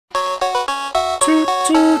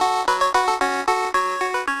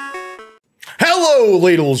Hello,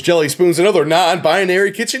 ladles, jelly spoons, and other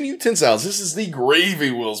non-binary kitchen utensils. This is the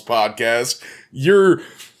Gravy Wheels podcast.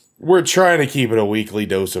 We're trying to keep it a weekly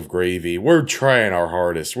dose of gravy. We're trying our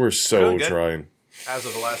hardest. We're so trying. As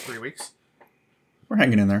of the last 3 weeks. We're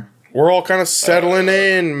hanging in there. We're all kind of settling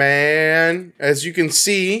in, man. As you can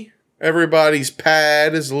see, everybody's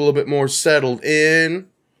pad is a little bit more settled in.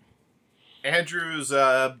 Andrew's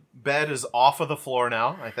bed is off of the floor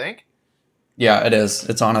now, I think. Yeah, it is.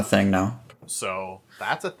 It's on a thing now. So,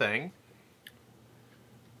 that's a thing.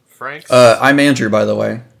 Frank's... I'm Andrew, by the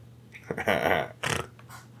way.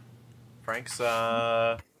 Frank's,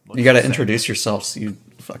 You gotta introduce yourselves, you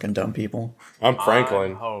fucking dumb people. I'm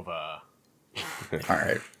Franklin. I'm Hova.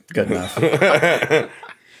 Alright, good enough.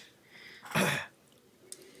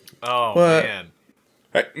 Oh, What? man.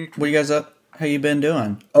 Hey, What you guys up? How you been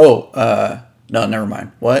doing? Oh, no, never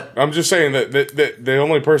mind. What? I'm just saying that the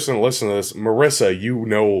only person that listens to this, Marissa, you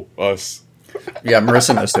know us. Yeah,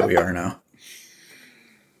 Marissa knows who we are now.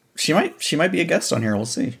 She might be a guest on here, we'll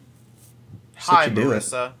see. Hi,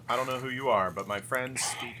 Marissa. I don't know who you are, but my friends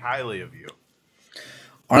speak highly of you.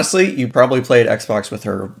 Honestly, you probably played Xbox with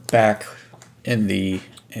her back in the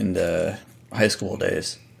high school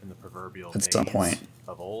days. In the proverbial At some days point.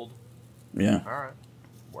 of old. Yeah. Alright.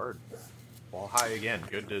 Word. Well, hi again.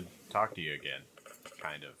 Good to talk to you again.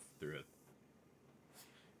 Kind of, through it.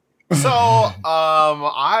 So,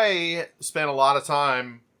 I spent a lot of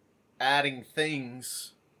time adding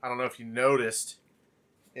things. I don't know if you noticed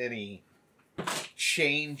any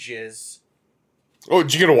changes. Oh,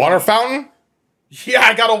 did you get a water fountain? Yeah,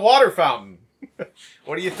 I got a water fountain.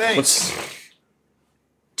 What do you think?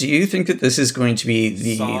 Do you think that this is going to be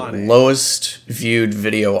the Sonic. lowest viewed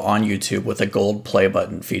video on YouTube with a gold play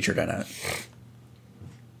button featured in it?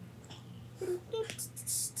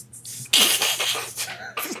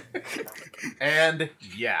 And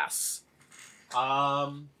yes.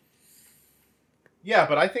 Yeah,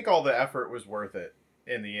 but I think all the effort was worth it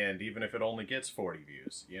in the end, even if it only gets 40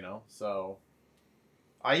 views, you know? So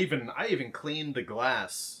I even cleaned the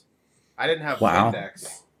glass. I didn't have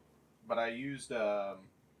Windex, but I used I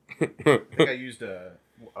think I used I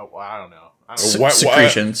don't know.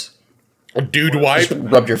 Secretions. A dude wipe? Just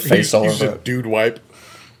rub your face all Use over a it. dude wipe.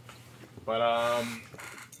 But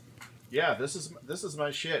yeah, this is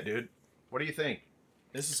my shit, dude. What do you think?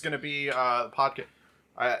 This is gonna be podcast.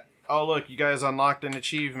 Oh look, you guys unlocked an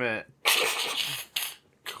achievement.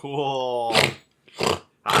 Cool.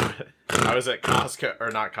 I was at Costco,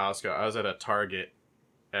 or not Costco. I was at a Target,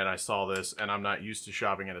 and I saw this, and I'm not used to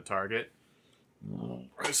shopping at a Target.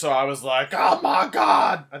 So I was like, oh my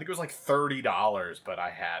god! I think it was like $30, but I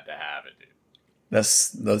had to have it, dude.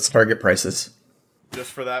 That's Target prices.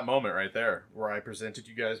 Just for that moment right there, where I presented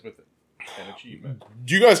you guys with an achievement.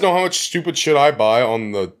 Do you guys know how much stupid shit I buy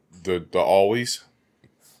on the Always?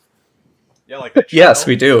 Yeah, like the Yes,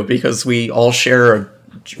 we do, because we all share a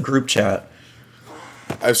group chat.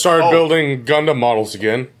 I've started building Gundam models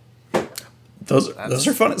again. Those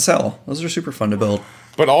are fun to sell. Those are super fun to build.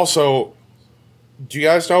 But also, do you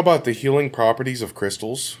guys know about the healing properties of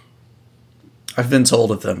crystals? I've been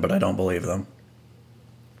told of them, but I don't believe them.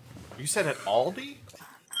 You said at Aldi?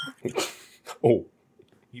 Oh.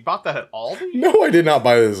 You bought that at Aldi? No, I did not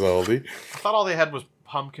buy this Aldi. I thought all they had was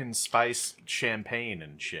pumpkin spice champagne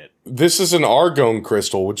and shit. This is an argon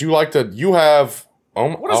crystal. Would you like to... You have...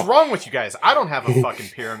 What is wrong with you guys? I don't have a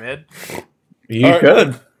fucking pyramid. You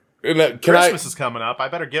could. Christmas is coming up. I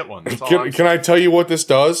better get one. That's all Can I tell you what this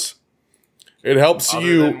does? It helps Other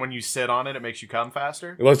you... than when you sit on it, it makes you come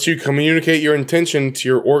faster? It lets you communicate your intention to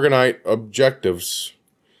your Organite objectives.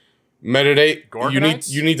 Meditate. Gorgonites?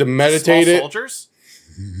 You need to meditate Small it. soldiers?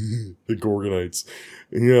 The Gorgonites.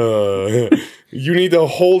 Yeah. You need to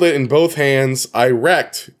hold it in both hands.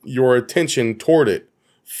 Direct your attention toward it.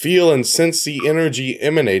 Feel and sense the energy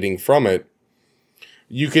emanating from it.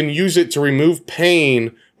 You can use it to remove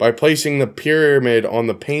pain by placing the pyramid on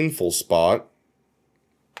the painful spot.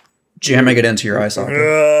 Jamming it into your eye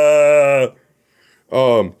socket.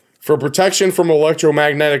 For protection from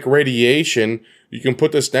electromagnetic radiation, you can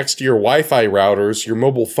put this next to your Wi-Fi routers, your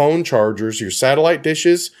mobile phone chargers, your satellite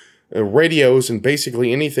dishes, radios, and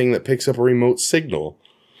basically anything that picks up a remote signal.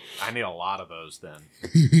 I need a lot of those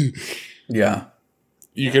then. Yeah.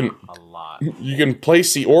 You can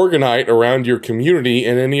place the Organite around your community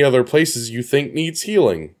and any other places you think needs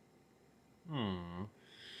healing.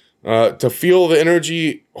 To feel the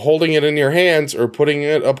energy, holding it in your hands or putting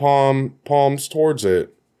it upon palms towards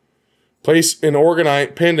it. Place an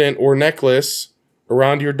Organite pendant or necklace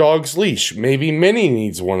around your dog's leash. Maybe Minnie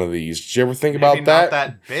needs one of these. Did you ever think about that? Not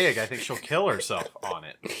that big. I think she'll kill herself on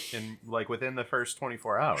it in within the first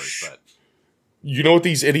 24 hours. But You know what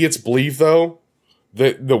these idiots believe though?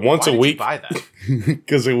 That the once Why a did week you buy that? the once Why a did week you buy that?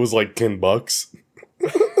 because it was like $10.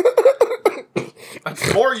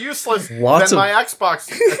 That's more useless Lots than of- my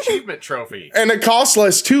Xbox achievement trophy. And it costs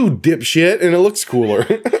less too, dipshit, and it looks cooler.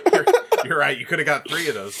 You're right. You could have got 3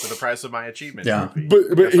 of those for the price of my achievement Yeah. trophy.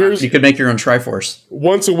 But here's You could make your own Triforce.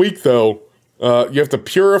 once a week though, you have to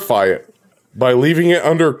purify it by leaving it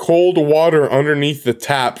under cold water underneath the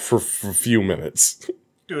tap for a few minutes.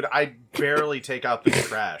 Dude, I barely take out the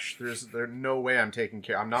trash. There's no way I'm taking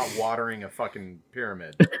care. I'm not watering a fucking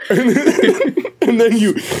pyramid. and then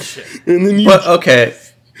you Shit. But okay,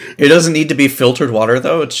 it doesn't need to be filtered water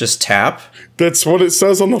though. It's just tap. That's what it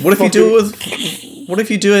says on the What if you do it with? What if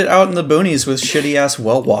you do it out in the boonies with shitty ass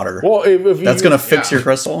well water? Well, if you, That's gonna fix yeah. your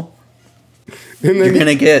crystal. and You're then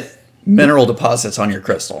gonna get mineral deposits on your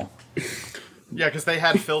crystal. Yeah, because they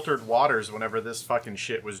had filtered waters whenever this fucking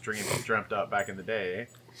shit was dreamt up back in the day.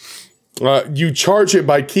 you charge it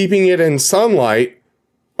by keeping it in sunlight,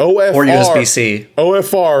 OFR, Or USB-C.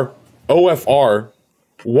 OFR,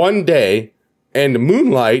 1 day, and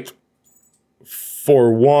moonlight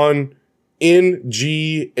for 1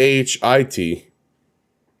 NGHIT.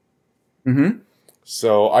 Mm-hmm.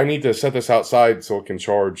 So I need to set this outside so it can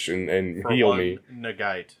charge and For heal one me.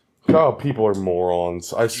 Nagite. Oh, people are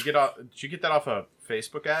morons. Did you get that off a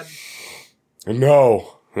Facebook ad?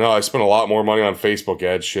 No, I spend a lot more money on Facebook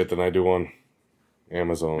ad shit than I do on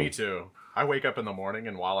Amazon. Me too. I wake up in the morning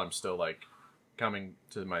and while I'm still like coming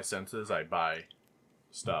to my senses, I buy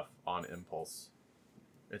stuff on impulse.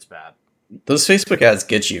 It's bad. Those Facebook ads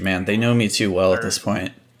get you, man. They know me too well at this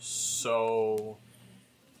point. So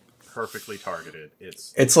perfectly targeted.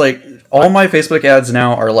 It's like all my Facebook ads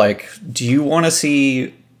now are like, do you want to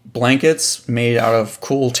see blankets made out of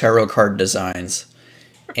cool tarot card designs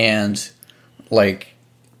and like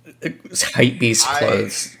hype beast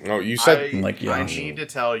clothes? No, you said like, yeah. I need to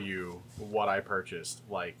tell you what I purchased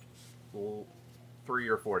like 3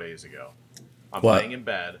 or 4 days ago. I'm What? laying in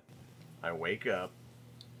bed. I wake up.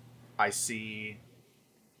 I see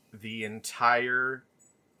the entire,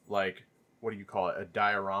 like, what do you call it? A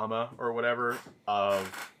diorama or whatever of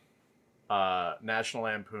National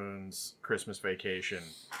Lampoon's Christmas Vacation.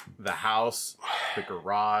 The house, the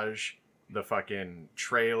garage, the fucking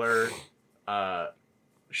trailer,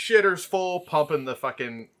 shitter's full, pumping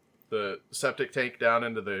the septic tank down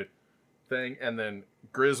into the thing, and then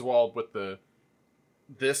Griswold with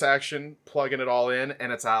this action, plugging it all in,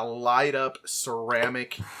 and it's a light up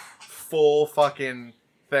ceramic full fucking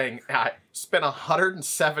thing. I spent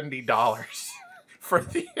 $170 for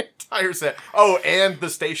the entire set. Oh, and the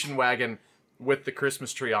station wagon with the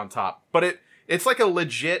Christmas tree on top. But it's like a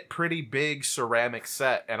legit pretty big ceramic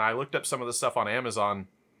set, and I looked up some of the stuff on Amazon,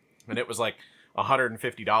 and it was like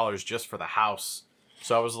 $150 just for the house.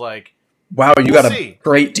 So I was like, Wow, you We'll got see. a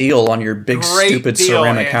great deal on your big Great stupid deal,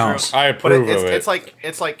 ceramic Andrew. house. I but approve of it.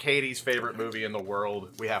 it's like Katie's favorite movie in the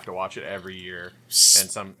world. We have to watch it every year, and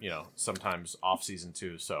sometimes off season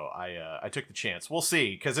too. So I took the chance. We'll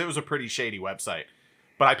see, because it was a pretty shady website,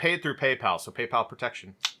 but I paid through PayPal, so PayPal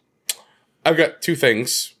protection. I've got 2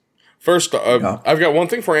 things. First, I've got one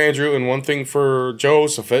thing for Andrew and one thing for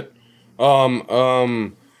Josephat.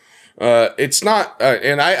 It's not,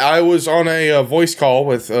 and I was on a voice call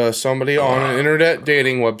with somebody on an internet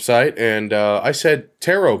dating website, and I said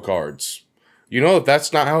tarot cards. You know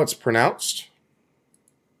that's not how it's pronounced?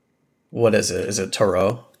 What is it? Is it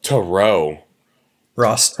tarot? Tarot.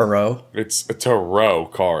 Ross Tarot? It's tarot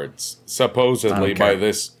cards, supposedly by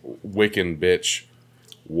this Wiccan bitch.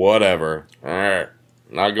 Whatever. All right.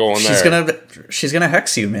 Not going there. She's gonna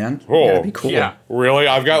hex you, man. You Oh, gotta be cool. yeah. Really?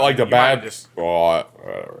 I've got like the You might bad. just- Oh,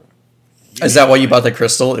 whatever. Is that why you bought the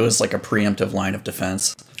crystal? It was like a preemptive line of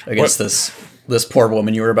defense against this poor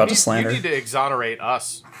woman you were about to slander. You need to exonerate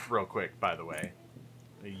us real quick, by the way.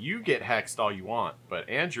 You get hexed all you want, but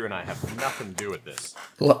Andrew and I have nothing to do with this.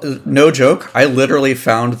 No joke. I literally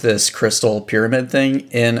found this crystal pyramid thing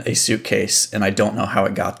in a suitcase, and I don't know how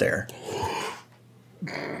it got there.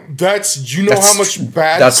 That's how much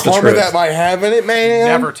bad that's the karma truth. that might have in it, man.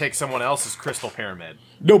 Never take someone else's crystal pyramid.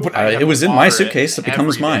 No, but It was in my suitcase. It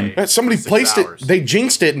becomes mine. somebody for 6 placed hours. it. They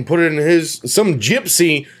jinxed it and put it in some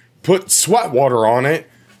gypsy put sweat water on it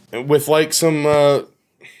with like some.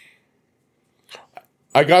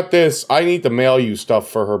 I got this. I need to mail you stuff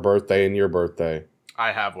for her birthday and your birthday.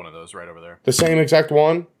 I have one of those right over there. The same exact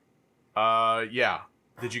one. Yeah.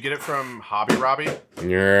 Did you get it from Hobby Robbie?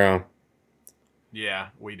 Yeah. Yeah,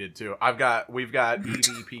 we did too. We've got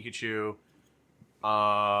Eevee, Pikachu.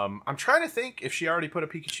 I'm trying to think if she already put a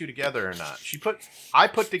Pikachu together or not. I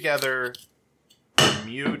put together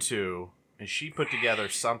Mewtwo and she put together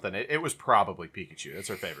something. It was probably Pikachu. It's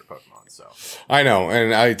her favorite Pokemon. So I know,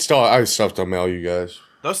 and I still have to mail you guys.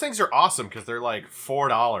 those things are awesome because they're like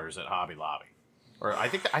 $4 at Hobby Lobby, or I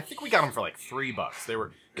think we got them for like $3. They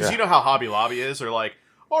were because you know how Hobby Lobby is. They're like,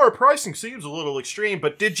 oh, our pricing seems a little extreme,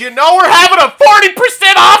 but did you know we're having a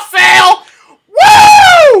 40% off sale?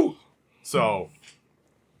 Woo! So,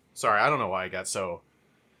 sorry, I don't know why I got so.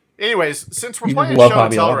 Anyways, since we're playing Show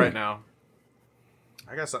and Tell right now,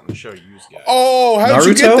 I got something to show you guys. Oh, how did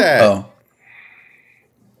you get that? Oh.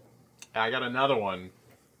 I got another one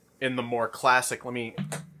in the more classic. Let me.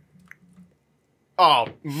 Oh,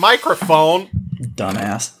 microphone.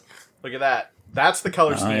 Dumbass. Look at that. That's the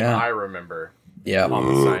color scheme I remember. Yeah. On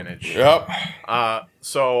the signage. Yep.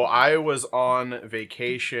 So I was on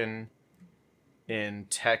vacation in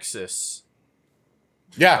Texas.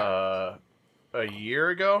 Yeah. A year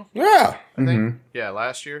ago. Yeah. I think. Yeah,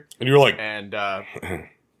 last year. And you were like, and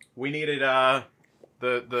we needed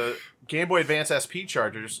the Game Boy Advance SP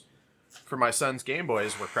chargers for my son's Game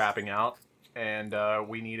Boys were crapping out, and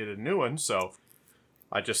we needed a new one. So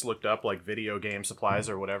I just looked up like video game supplies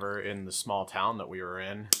or whatever in the small town that we were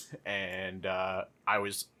in, and I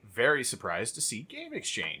was very surprised to see Game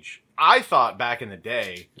Exchange. I thought back in the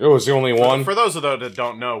day it was the only one. For those of those that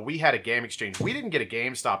don't know, we had a Game Exchange. We didn't get a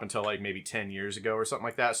GameStop until like maybe 10 years ago or something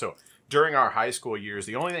like that. So during our high school years,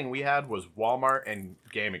 the only thing we had was Walmart and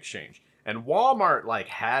Game Exchange. And Walmart like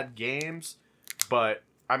had games, but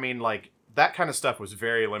I mean like that kind of stuff was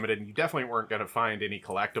very limited, and you definitely weren't going to find any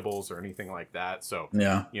collectibles or anything like that. So,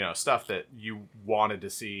 yeah, you know, stuff that you wanted to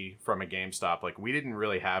see from a GameStop, like we didn't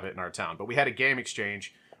really have it in our town, but we had a Game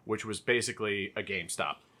Exchange, which was basically a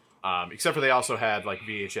GameStop. Except for they also had like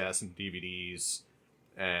VHS and DVDs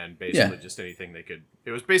and basically just anything they could.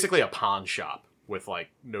 It was basically a pawn shop with like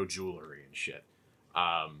no jewelry and shit.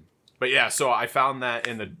 But yeah, so I found that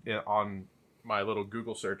on my little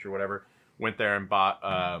Google search or whatever. Went there and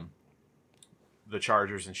bought the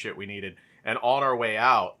chargers and shit we needed. And on our way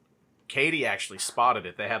out, Katie actually spotted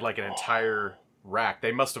it. They had like an entire rack.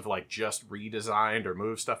 They must have like just redesigned or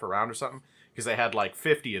moved stuff around or something, because they had like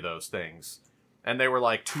 50 of those things. And they were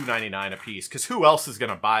like $2.99 a piece. Because who else is going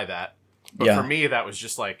to buy that? But for me, that was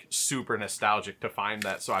just like super nostalgic to find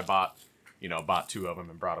that. So I bought 2 of them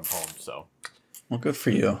and brought them home. So, well, good for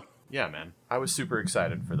you. Yeah, man. I was super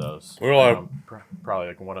excited for those. Probably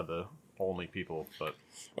like one of the only people, but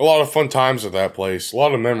a lot of fun times at that place. A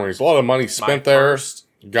lot of memories. A lot of money spent there. First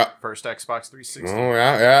Xbox 360. Oh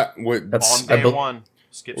yeah. On day one.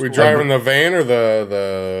 Were you driving the van or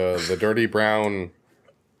the dirty brown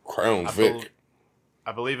Crown Vic?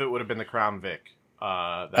 I believe it would have been the Crown Vic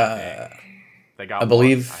that day. They got I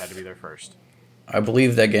had to be there first. I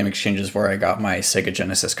believe that Game Exchange is where I got my Sega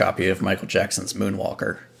Genesis copy of Michael Jackson's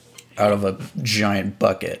Moonwalker out of a giant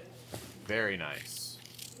bucket. Very nice.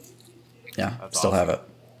 Yeah, still have it.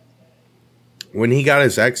 When he got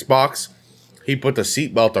his Xbox, he put the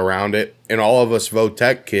seatbelt around it, and all of us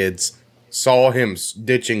Votech kids saw him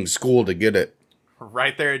ditching school to get it.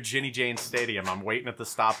 Right there at Jenny Jane Stadium. I'm waiting at the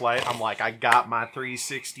stoplight. I'm like, I got my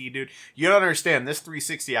 360, dude. You don't understand. This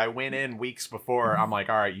 360, I went in weeks before. I'm like,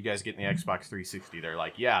 all right, you guys getting the Xbox 360? They're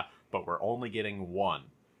like, yeah, but we're only getting one.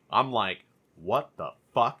 I'm like, what the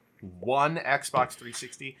fuck? One Xbox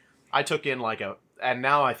 360? I took in like and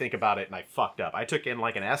now I think about it and I fucked up. I took in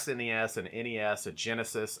like an SNES, an NES, a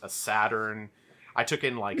Genesis, a Saturn. I took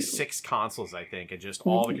in like 6 consoles, I think, and just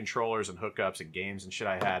all the controllers and hookups and games and shit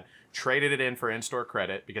I had. Traded it in for in-store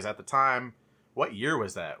credit because at the time, what year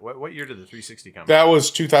was that? What year did the 360 come out? That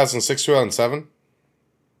was 2006, 2007.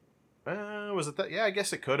 Was it that? Yeah, I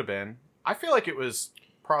guess it could have been. I feel like it was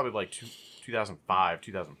probably like 2005,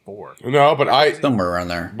 2004. No, but somewhere around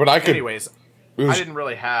there. But I could. Anyways, I didn't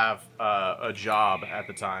really have a job at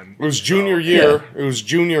the time. It was junior year. Yeah. It was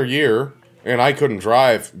junior year. And I couldn't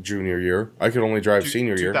drive junior year. I could only drive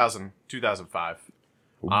senior year. 2005.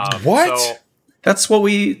 What? So, that's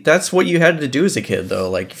what you had to do as a kid, though.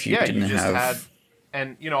 Like if you didn't have.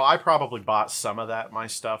 And I probably bought some of my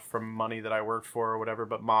stuff from money that I worked for or whatever.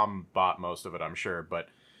 But Mom bought most of it, I'm sure. But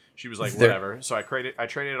she was like, whatever. So I traded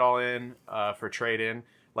it all in for trade in,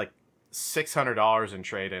 like $600 in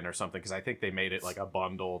trade in or something, because I think they made it like a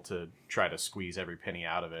bundle to try to squeeze every penny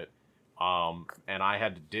out of it. And I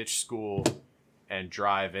had to ditch school and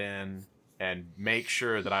drive in and make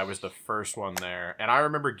sure that I was the first one there. And I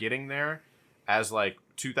remember getting there as like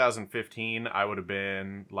 2015, I would have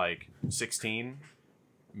been like 16,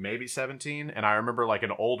 maybe 17. And I remember like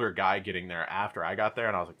an older guy getting there after I got there.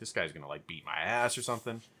 And I was like, this guy's going to like beat my ass or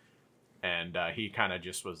something. And he kind of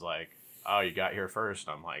just was like, oh, you got here first.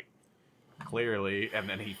 I'm like, clearly, and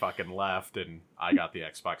then he fucking left, and I got the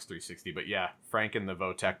Xbox 360. But yeah, Frank and the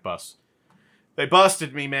Votech bus, they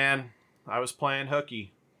busted me, man. I was playing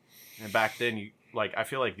hooky, and back then, I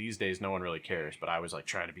feel like these days no one really cares, but I was like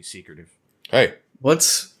trying to be secretive. Hey,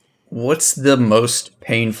 what's the most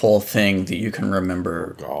painful thing that you can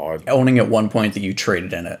remember owning at one point that you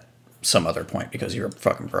traded in at some other point because you were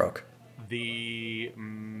fucking broke? The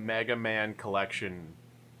Mega Man collection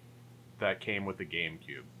that came with the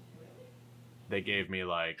GameCube. They gave me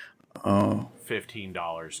like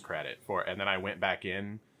 $15 credit for it, and then I went back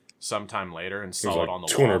in sometime later and saw it on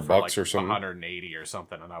the wall for like or something, 180 or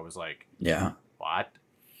something, and I was like, yeah, what?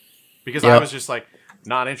 Because I was just like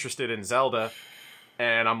not interested in Zelda,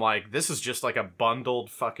 and I'm like, this is just like a bundled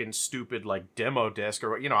fucking stupid like demo disc,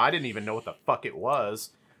 or I didn't even know what the fuck it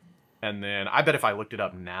was. And then I bet if I looked it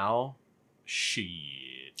up now, shit.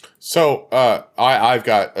 So I've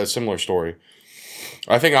got a similar story.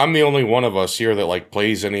 I think I'm the only one of us here that like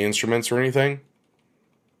plays any instruments or anything.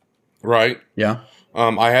 Right? Yeah.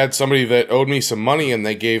 I had somebody that owed me some money, and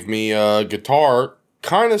they gave me a guitar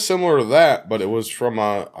kind of similar to that, but it was from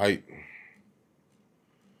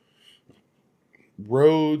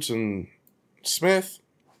Rhodes and Smith.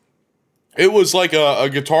 It was like a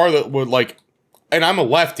guitar that would like, and I'm a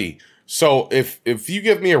lefty, so if you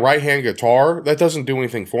give me a right-hand guitar, that doesn't do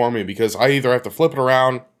anything for me because I either have to flip it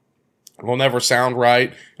around. It'll never sound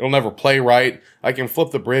right. It'll never play right. I can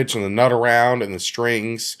flip the bridge and the nut around and the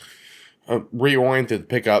strings, reoriented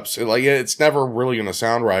pickups. It's never really going to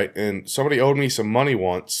sound right. And somebody owed me some money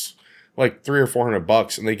once, like $300 or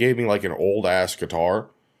 $400, and they gave me like an old ass guitar.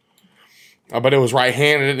 But it was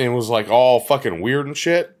right-handed and it was like all fucking weird and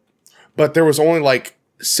shit. But there was only like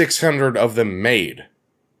 600 of them made.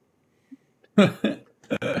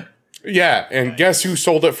 Yeah, and guess who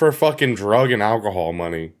sold it for fucking drug and alcohol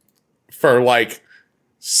money? For like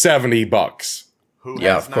 $70. Who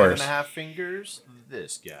has 9.5 fingers?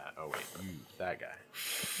 This guy. Oh wait, that guy.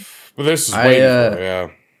 But this is way before,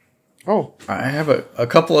 yeah. Oh, I have a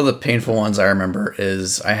couple of the painful ones I remember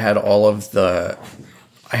is I had the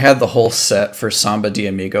whole set for Samba de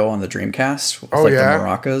Amigo on the Dreamcast with the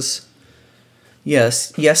maracas.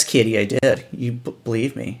 Yes, Kitty, I did. You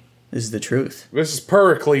believe me. This is the truth. This is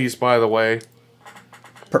Pericles, by the way.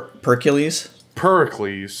 Pericles?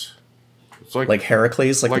 Pericles. It's like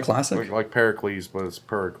Heracles, like the classic? Like Pericles, but it's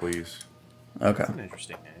Pericles. Okay. That's an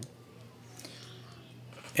interesting name.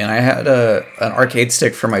 And I had an arcade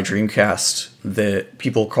stick for my Dreamcast that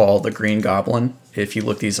people call the Green Goblin. If you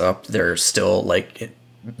look these up, they're still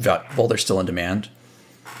they're still in demand.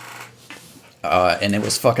 And it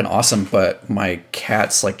was fucking awesome, but my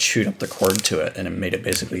cats chewed up the cord to it, and it made it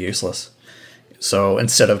basically useless. So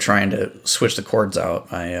instead of trying to switch the cords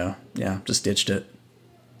out, I just ditched it,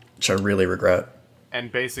 which I really regret. And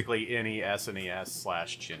basically any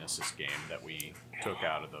SNES/Genesis game that we took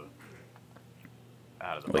out of the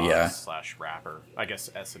box / wrapper. I guess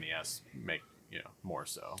SNES make more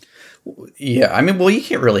so. Yeah, I mean, you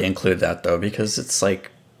can't really include that though, because it's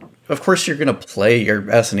like, of course you're gonna play your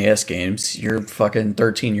SNES games. You're fucking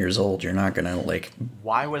 13 years old. You're not gonna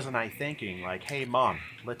Why wasn't I thinking hey mom,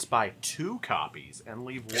 let's buy 2 copies and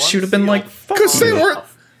leave one? Should have been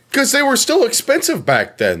because they were still expensive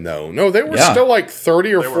back then, though. No, they were still like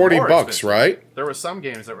 $30 or $40, right? There were some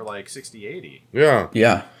games that were like 60, 80. Yeah.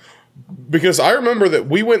 Yeah. Because I remember that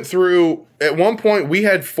we went through, at one point, we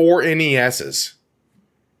had 4 NESs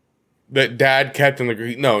that Dad kept in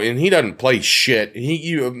the... No, and he doesn't play shit. If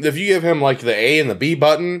you give him the A and the B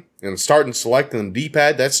button and start and select and the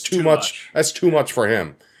D-pad, that's too much. That's too much for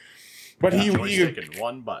him. But he could,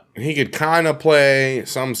 one button. He could kind of play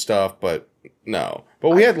some stuff, but no. But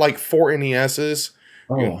we had 4 NESs.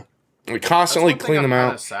 Oh. We constantly clean them out. I'm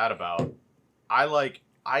kind of sad about.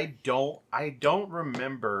 I don't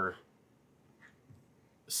remember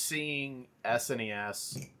seeing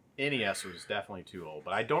SNES. NES was definitely too old,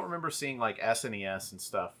 but I don't remember seeing SNES and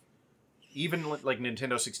stuff. Even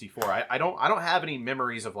Nintendo 64. I don't have any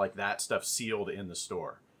memories of that stuff sealed in the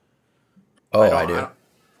store. Oh, I do.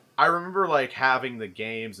 I remember having the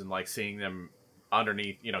games and seeing them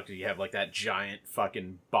underneath, because you have that giant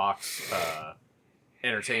fucking box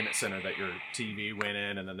entertainment center that your TV went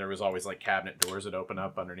in, and then there was always cabinet doors that open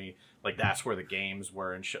up underneath. That's where the games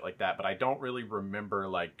were and shit like that. But I don't really remember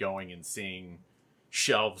going and seeing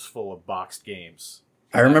shelves full of boxed games.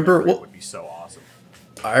 I remember it would be so awesome.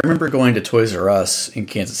 I remember going to Toys R Us in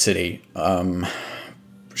Kansas City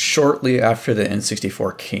shortly after the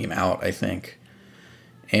N64 came out, I think.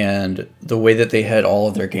 And the way that they had all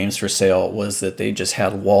of their games for sale was that they just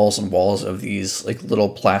had walls and walls of these little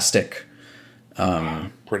plastic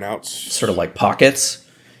printouts, sort of pockets.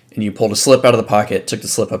 and you pulled a slip out of the pocket, took the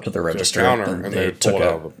slip up to the register, counter, and they took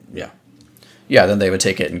it. Yeah, then they would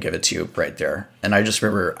take it and give it to you right there. And I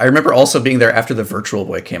remember also being there after the Virtual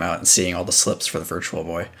Boy came out and seeing all the slips for the Virtual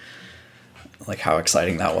Boy. Like how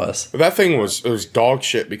exciting that was. That thing was dog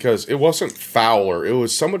shit because it wasn't Fowler. It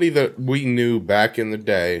was somebody that we knew back in the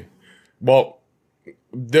day. Well,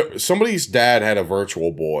 somebody's dad had a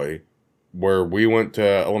Virtual Boy where we went to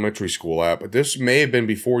elementary school at, but this may have been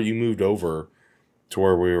before you moved over to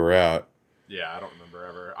where we were at. Yeah, I don't remember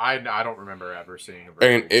ever. I don't remember ever seeing a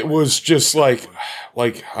Virtual Boy. It was just like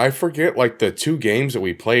I forget, like the 2 games that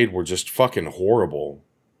we played were just fucking horrible.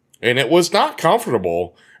 And it was not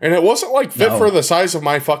comfortable. And it wasn't like fit for the size of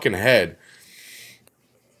my fucking head.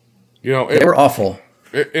 You know, they were awful.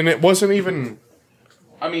 And it wasn't even,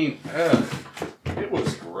 I mean, it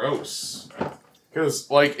was gross. Because,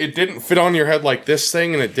 like, it didn't fit on your head like this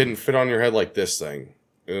thing, and it didn't fit on your head like this thing.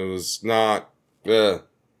 It was not, But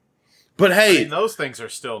hey. I mean, those things are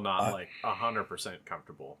still not, like, 100%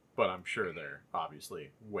 comfortable. But I'm sure they're obviously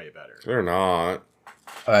way better. They're not.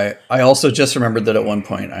 I also just remembered that at one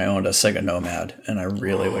point I owned a Sega Nomad, and I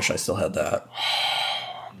really wish I still had that.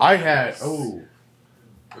 I had,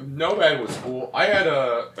 Nomad was cool. I had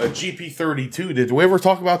a GP32. Did we ever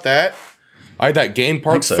talk about that? I had that Game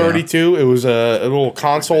Park 32. Yeah. It was a little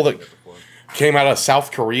console that came out of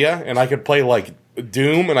South Korea, and I could play like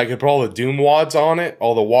Doom, and I could put all the Doom WADs on it,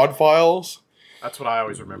 all the WAD files. That's what I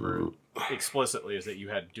always remember explicitly, is that you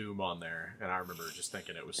had Doom on there, and I remember just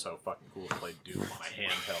thinking it was so fucking cool to play Doom on a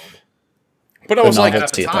handheld. But I was like,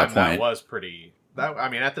 at the time, that was pretty. I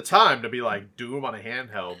mean, at the time, to be like Doom on a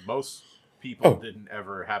handheld, most people didn't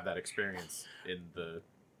ever have that experience in the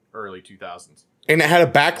early 2000s. And it had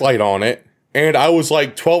a backlight on it, and I was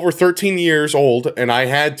like 12 or 13 years old, and I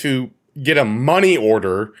had to get a money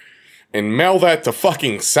order and mail that to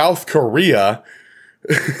fucking South Korea.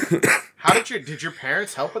 How did your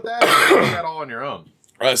parents help with that? Or did you do that all on your own?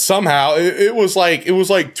 Somehow it was like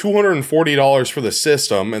 $240 for the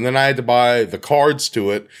system, and then I had to buy the cards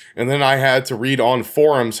to it, and then I had to read on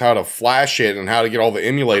forums how to flash it and how to get all the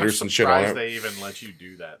emulators and shit on it. They even let you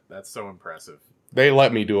do that. That's so impressive. They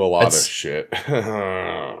let me do a lot of shit,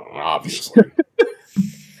 obviously.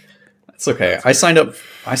 It's okay. I signed up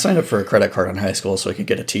for a credit card in high school so I could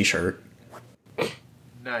get a T-shirt.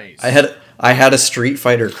 Nice. I had a Street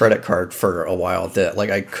Fighter credit card for a while that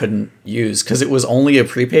like I couldn't use because it was only a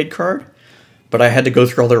prepaid card, but I had to go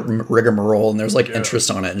through all the rigmarole and there's like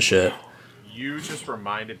interest on it and shit. You just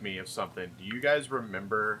reminded me of something. Do you guys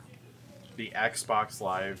remember the Xbox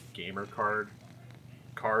Live gamer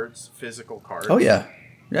cards, physical cards? Oh yeah,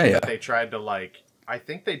 yeah. They tried to like. I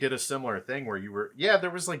think they did a similar thing where you were. Yeah,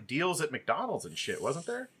 there was like deals at McDonald's and shit, wasn't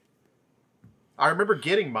there? I remember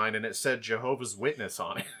getting mine and it said Jehovah's Witness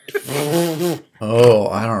on it. Oh,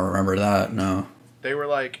 I don't remember that. No. They were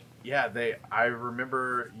like, yeah, I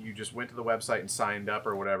remember you just went to the website and signed up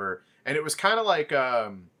or whatever, and it was kind of like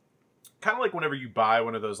whenever you buy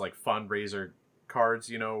one of those like fundraiser cards,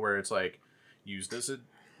 you know, where it's like, use this at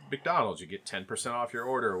McDonald's, you get 10% off your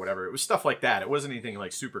order or whatever. It was stuff like that. It wasn't anything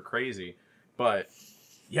like super crazy, but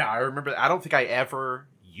yeah, I remember. I don't think I ever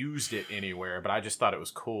used it anywhere, but I just thought it was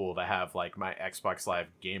cool to have like my Xbox Live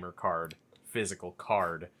gamer card, physical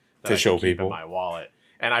card that to I show could keep people in my wallet.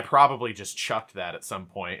 And I probably just chucked that at some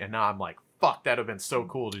point, and now I'm like, fuck, that would have been so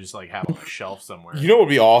cool to just like have on a shelf somewhere. You know what would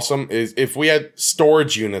be awesome is if we had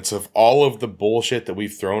storage units of all of the bullshit that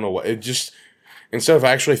we've thrown away. It just, instead of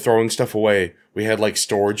actually throwing stuff away, we had like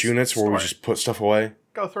storage units where we just put stuff away.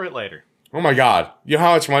 Go through it later. Oh my god. You know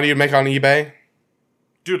how much money you'd make on eBay?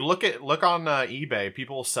 Dude, look on eBay.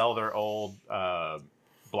 People sell their old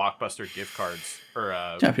Blockbuster gift cards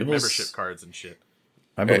or membership cards and shit.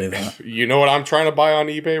 I believe that. You know what I'm trying to buy on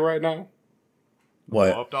eBay right now?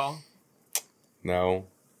 What? Blow up doll? No.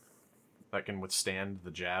 That can withstand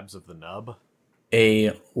the jabs of the nub?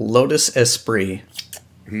 A Lotus Esprit.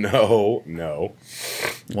 No.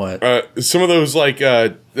 What? Some of those like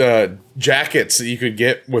jackets that you could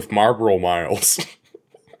get with Marlboro Miles.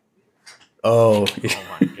 Oh.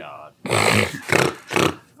 Oh my god.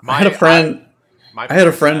 I had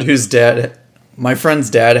a friend whose dad. My friend's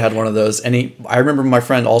dad had one of those, and I remember my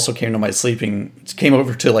friend also came over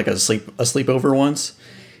to like a sleepover once,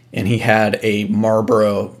 and he had a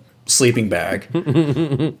Marlboro sleeping bag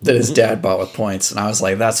that his dad bought with points, and I was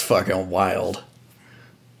like, that's fucking wild.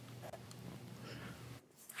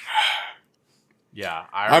 Yeah,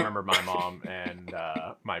 I remember my mom and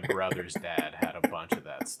my brother's dad had a bunch of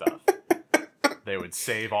that stuff. They would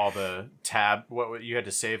save all the what you had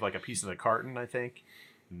to save like a piece of the carton, I think.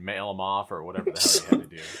 mail them off or whatever the hell you had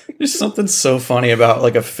to do. There's something so funny about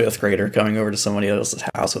like a 5th grader coming over to somebody else's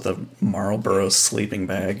house with a Marlboro sleeping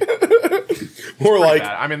bag. Or like,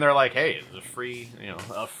 I mean, they're like, hey, it's a free,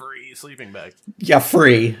 a free sleeping bag. Yeah,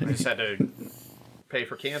 free. I just had to pay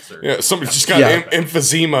for cancer. yeah, somebody just got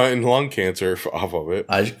emphysema and lung cancer off of it.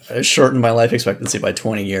 I shortened my life expectancy by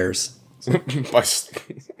 20 years.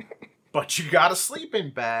 But you got a sleeping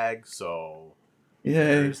bag, so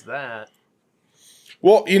there's that.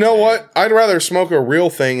 Well, you know what? I'd rather smoke a real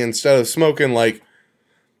thing instead of smoking like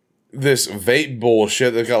this vape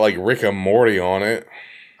bullshit that got like Rick and Morty on it.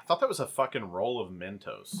 I thought that was a fucking roll of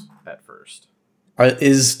Mentos at first.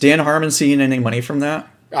 Is Dan Harmon seeing any money from that?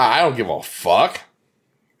 I don't give a fuck.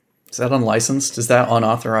 Is that unlicensed? Is that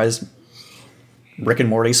unauthorized Rick and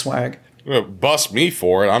Morty swag? Bust me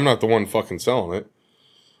for it. I'm not the one fucking selling it.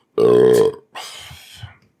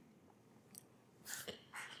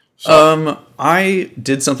 I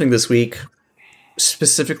did something this week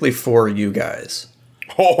specifically for you guys.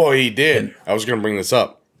 Oh, he did. I was going to bring this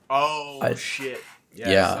up. Oh, shit. Yes,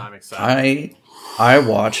 yeah, I'm excited. I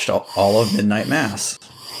watched all of Midnight Mass.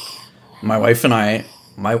 My wife and I,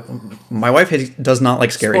 my wife does not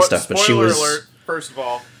like scary stuff, but she was. Spoiler alert! First of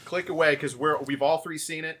all, click away because we've all three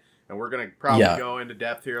seen it, and we're gonna probably go into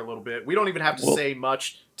depth here a little bit. We don't even have to say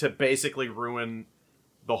much to basically ruin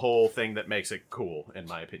the whole thing that makes it cool, in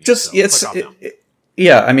my opinion. Just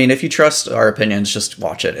yeah. I mean, if you trust our opinions, just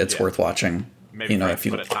watch it. It's worth watching. Maybe if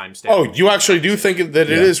you put a timestamp. Oh, you actually do think that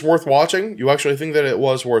it is worth watching? You actually think that it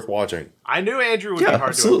was worth watching? I knew Andrew would be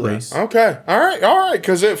hard to impress. Okay, all right.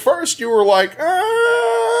 Because at first you were like,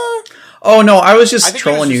 Oh no, I was just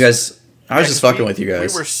trolling you guys. I was just fucking with you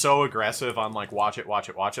guys. We were so aggressive on like watch it.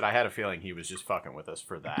 I had a feeling he was just fucking with us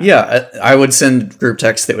for that. Yeah, I would send group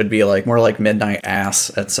texts that would be like more like Midnight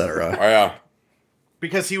Ass, etc. Oh yeah.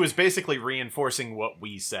 Because he was basically reinforcing what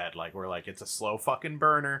we said. Like, we're like, it's a slow fucking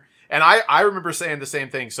burner. And I remember saying the same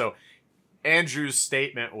thing. So Andrew's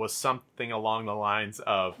statement was something along the lines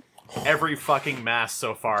of, every fucking mass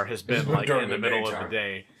so far has been like in the middle of the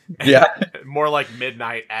day. Yeah. More like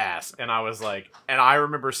midnight ass. And I was like, and I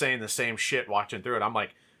remember saying the same shit watching through it. I'm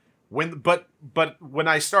like, but when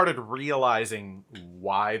I started realizing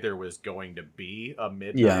why there was going to be a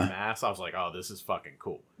midnight mass, I was like, oh, this is fucking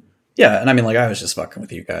cool. Yeah, and I mean, like, I was just fucking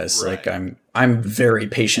with you guys. Right. Like, I'm very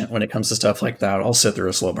patient when it comes to stuff like that. I'll sit through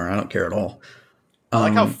a slow burn. I don't care at all. I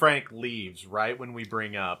like how Frank leaves right when we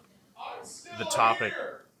bring up the topic.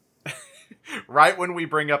 Right when we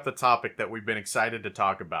bring up the topic that we've been excited to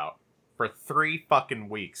talk about for 3 fucking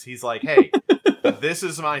weeks. He's like, hey, this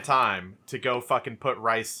is my time to go fucking put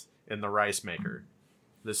rice in the rice maker.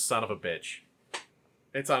 This son of a bitch.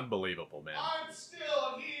 It's unbelievable, man. I'm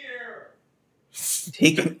still here.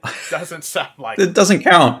 He can, doesn't sound like it. Doesn't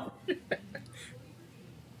count.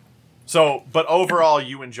 So, but overall,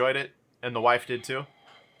 you enjoyed it, and the wife did too?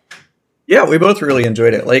 Yeah, we both really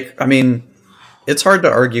enjoyed it. Like, I mean, it's hard to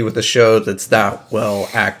argue with a show that's that well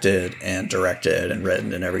acted and directed and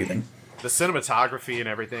written and everything. The cinematography and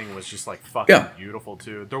everything was just like fucking beautiful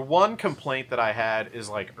too. The one complaint that I had is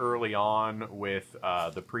like early on with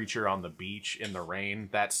the preacher on the beach in the rain.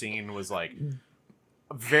 That scene was like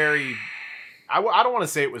very... I don't want to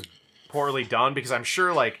say it was poorly done, because I'm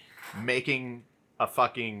sure like making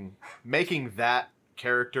that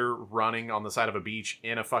character running on the side of a beach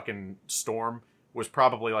in a fucking storm was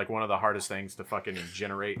probably like one of the hardest things to fucking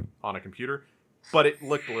generate on a computer. But it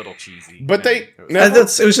looked a little cheesy. But it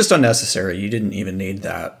was just unnecessary. You didn't even need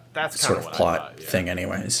that sort of plot thing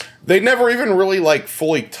anyways. They never even really like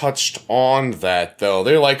fully touched on that though.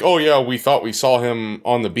 They're like, oh yeah, we thought we saw him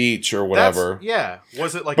on the beach or whatever.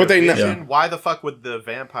 Was it like a vision? Why the fuck would the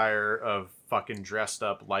vampire of fucking dressed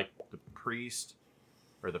up like the priest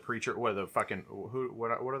or the preacher? What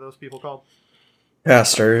are those people called?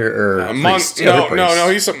 Pastor or priest. No.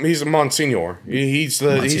 He's a Monsignor. He's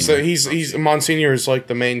Monsignor is like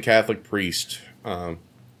the main Catholic priest. But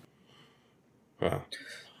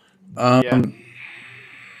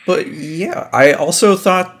yeah, I also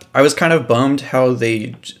thought I was kind of bummed how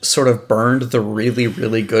they sort of burned the really,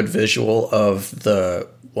 really good visual of the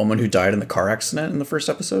woman who died in the car accident in the first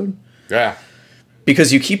episode. Yeah.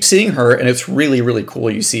 Because you keep seeing her, and it's really, really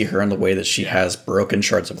cool. You see her in the way that she has broken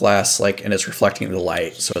shards of glass, like, and it's reflecting the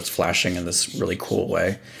light, so it's flashing in this really cool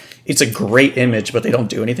way. It's a great image, but they don't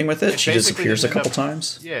do anything with it. She just appears a couple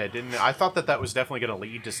times. Yeah, I thought that was definitely going to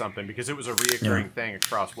lead to something, because it was a reoccurring thing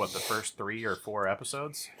across, the first 3 or 4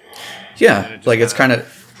 episodes? Yeah, like, it's kind of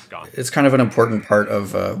an important part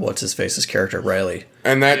of what's-his-face's character, Riley.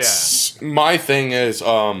 And that's my thing is,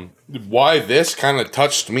 why this kind of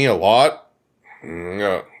touched me a lot.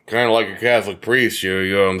 kind of like a Catholic priest,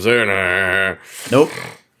 you know what I'm saying? Nope.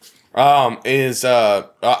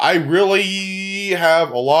 I really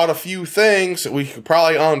have a lot of few things that we could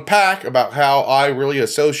probably unpack about how I really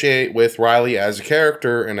associate with Riley as a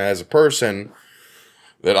character and as a person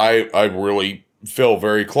that I really feel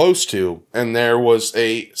very close to. And there was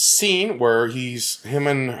a scene where him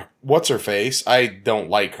and what's-her-face, I don't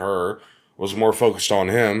like her, was more focused on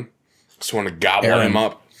him, just want to gobble him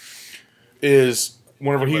up, is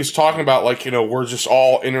whenever he was talking about, like, you know, we're just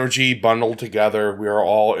all energy bundled together. We are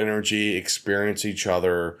all energy, experience each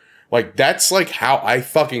other. Like, that's, like, how I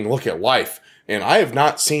fucking look at life. And I have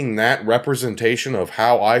not seen that representation of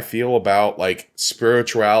how I feel about, like,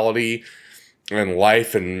 spirituality and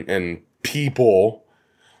life and people,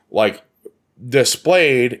 like,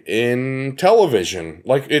 displayed in television.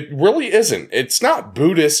 Like, it really isn't. It's not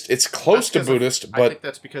Buddhist. It's close to Buddhist, but I think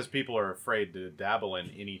that's because people are afraid to dabble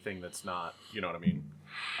in anything that's not, you know what I mean?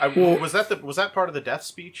 Was that part of the death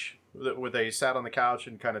speech where they sat on the couch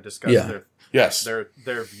and kind of discussed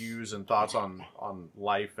their views and thoughts on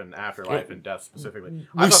life and afterlife and death specifically?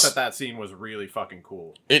 I thought that scene was really fucking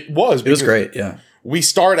cool. It was. It was great. Yeah. We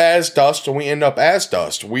start as dust and we end up as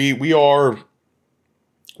dust. We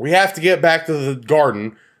have to get back to the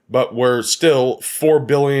garden, but we're still 4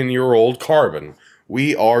 billion-year-old carbon.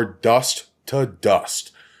 We are dust to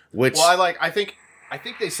dust. Which, well, I think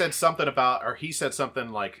they said something about, or he said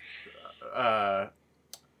something like, to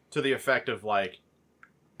the effect of, like,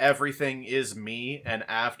 everything is me, and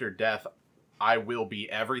after death, I will be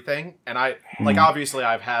everything. And like, obviously,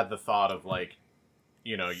 I've had the thought of, like,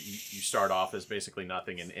 you know, you start off as basically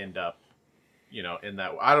nothing and end up, you know, in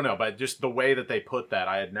that, I don't know, but just the way that they put that,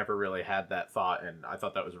 I had never really had that thought, and I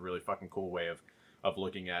thought that was a really fucking cool way of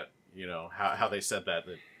looking at, you know, how they said that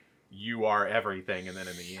you are everything, and then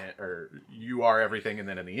in the end, or you are everything, and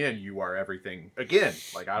then in the end, you are everything again.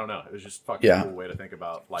 Like, I don't know, it was just a fucking cool way to think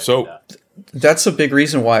about life and death. That's a big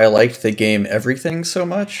reason why I liked the game Everything so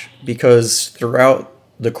much, because throughout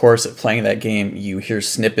the course of playing that game, you hear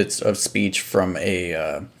snippets of speech from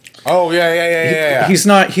a He's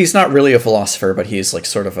not really a philosopher, but he's like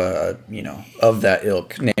sort of a, you know, of that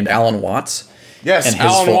ilk, named Alan Watts. Yes, and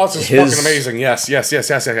Alan Watts is fucking amazing. Yes.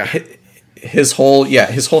 His whole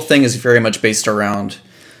thing is very much based around,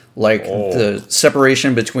 like, the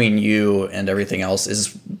separation between you and everything else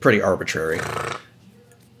is pretty arbitrary.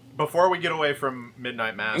 Before we get away from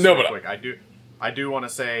Midnight Mass, quick, I do want to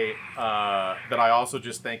say that I also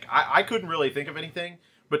just think I couldn't really think of anything.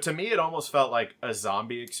 But to me, it almost felt like a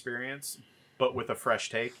zombie experience, but with a fresh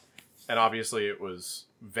take. And obviously, it was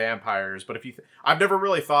vampires. But I've never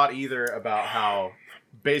really thought either about how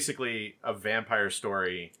basically a vampire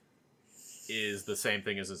story is the same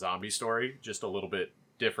thing as a zombie story, just a little bit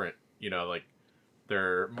different. You know, like,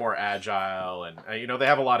 they're more agile, and you know, they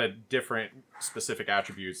have a lot of different specific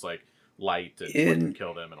attributes, like light and what can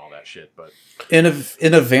kill them and all that shit. But in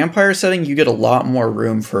a vampire setting, you get a lot more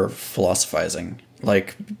room for philosophizing.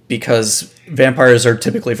 Like, because vampires are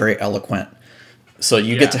typically very eloquent, so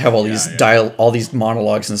you get to have all these all these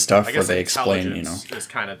monologues and stuff where they explain, you know, is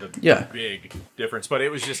kind of the big difference. But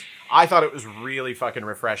it was just, I thought it was really fucking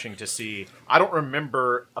refreshing to see. I don't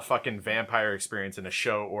remember a fucking vampire experience in a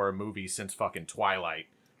show or a movie since fucking Twilight.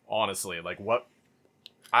 Honestly, like, what?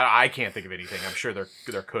 I can't think of anything. I'm sure there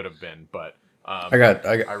could have been, but I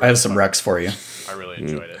have some recs for you. I really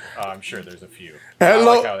enjoyed it. I'm sure there's a few.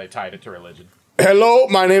 Hello. I like how they tied it to religion. Hello,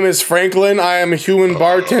 my name is Franklin. I am a human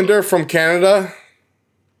bartender from Canada.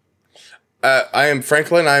 I am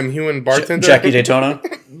Franklin. I am human bartender. Jackie Daytona.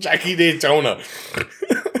 Jackie Daytona.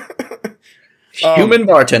 Human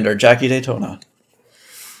bartender, Jackie Daytona.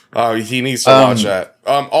 Oh, he needs to watch that.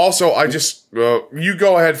 Also, I just you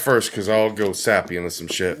go ahead first because I'll go sappy into some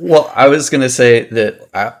shit. Well, I was gonna say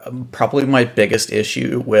that probably my biggest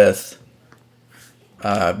issue with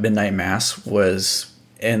Midnight Mass was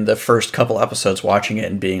in the first couple episodes watching it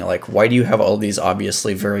and being like, why do you have all these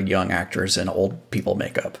obviously very young actors in old people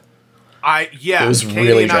makeup? It was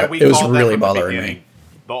really bothering me.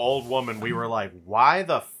 The old woman, we were like, why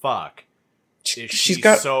the fuck is she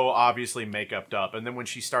so obviously make-upped up? And then when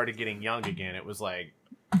she started getting young again, it was like,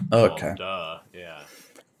 okay, duh, yeah.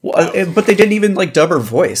 Well, but they didn't even like dub her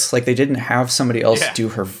voice. Like, they didn't have somebody else do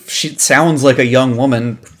her. She sounds like a young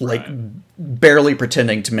woman, like barely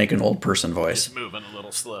pretending to make an old person voice. Just moving a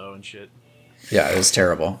little slow and shit. Yeah, it was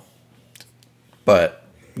terrible. But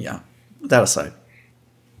yeah, that aside,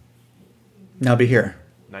 now be here.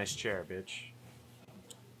 Nice chair, bitch.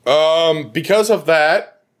 Because of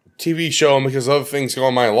that TV show and because of other things going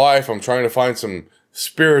on in my life, I'm trying to find some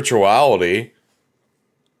spirituality.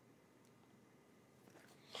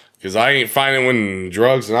 because I ain't finding when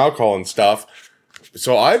drugs and alcohol and stuff.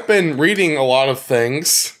 So I've been reading a lot of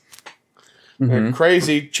things. And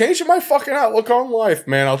crazy, changing my fucking outlook on life,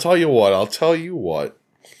 man. I'll tell you what.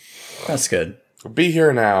 That's good. Be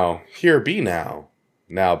here now. Here be now.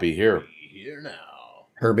 Now be here. Be here now.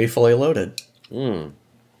 Herbie fully loaded. The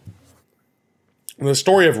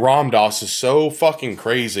story of Ram Dass is so fucking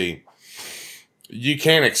crazy. You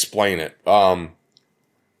can't explain it. But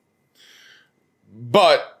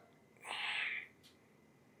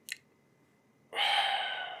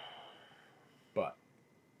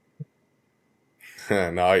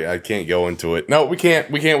no, I can't go into it. No, we can't.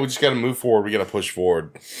 We just got to move forward. We got to push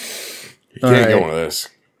forward. You can't go into this.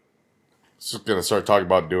 It's just gonna start talking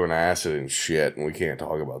about doing acid and shit, and we can't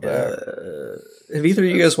talk about that. Have either of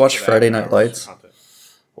you guys watched Friday Night Lights?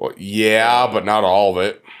 Well, yeah, but not all of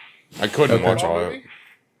it. I couldn't watch all of it.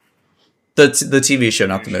 The TV show,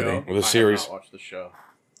 not the movie. Or the series. I have not watched the show.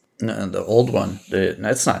 No, the old one.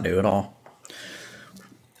 That's not new at all.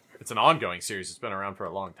 It's an ongoing series. It's been around for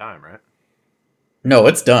a long time, right? No,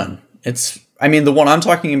 it's done. I mean, the one I'm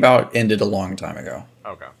talking about ended a long time ago.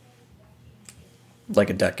 Okay. Like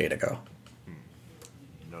a decade ago.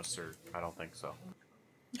 No, sir. I don't think so.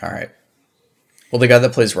 All right. Well, the guy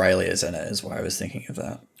that plays Riley is in it, is why I was thinking of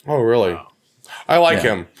that. Oh, really? Wow. I like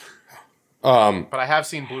him. But I have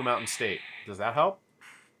seen Blue Mountain State. Does that help?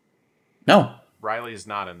 No. Riley is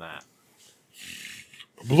not in that.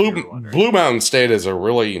 Blue Mountain State is a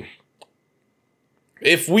really...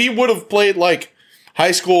 If we would have played, like,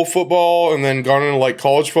 high school football and then gone into, like,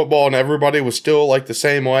 college football and everybody was still, like, the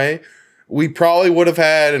same way, we probably would have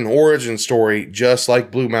had an origin story just like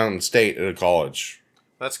Blue Mountain State at a college.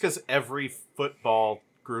 That's because every football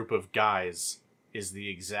group of guys is the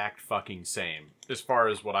exact fucking same, as far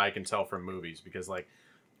as what I can tell from movies. Because, like,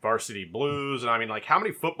 Varsity Blues, and I mean, like, how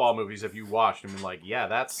many football movies have you watched? I mean, like, yeah,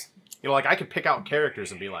 that's... You know, like, I could pick out characters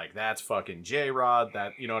and be like, that's fucking J-Rod,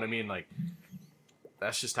 that... You know what I mean? Like,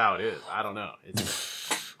 that's just how it is. I don't know.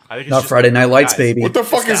 I think it's not just Friday Night Lights, baby. What the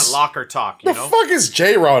fuck is... that locker talk, you know? The fuck is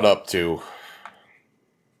J-Rod up to?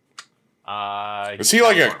 Is he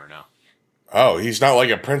like a... Now. Oh, he's not like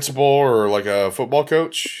a principal or like a football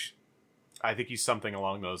coach? I think he's something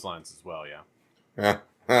along those lines as well, yeah.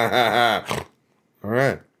 All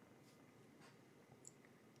right.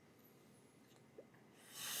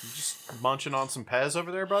 You just munching on some Pez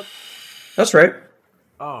over there, bud? That's right.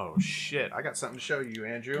 Oh, shit. I got something to show you,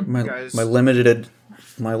 Andrew. My Guys.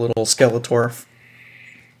 little Skeletor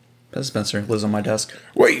dispenser lives on my desk.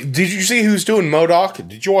 Wait, did you see who's doing MODOK?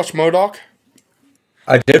 Did you watch MODOK?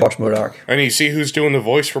 I did watch MODOK. And you see who's doing the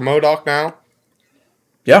voice for MODOK now?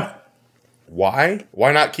 Yeah. Why?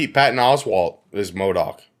 Why not keep Patton Oswalt as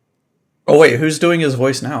MODOK? Oh, wait, who's doing his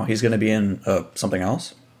voice now? He's going to be in something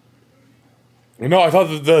else? No, I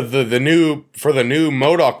thought that the new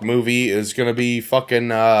MODOK movie is gonna be fucking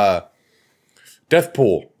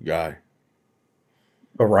Deathpool guy.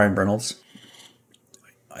 Oh, Ryan Reynolds.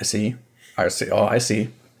 I see. Oh, I see.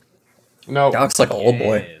 No, That looks like an old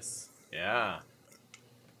boy. Yes. Yeah.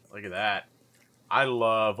 Look at that. I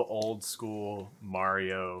love old school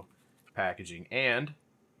Mario packaging. And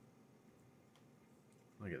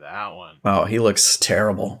look at that one. Wow, he looks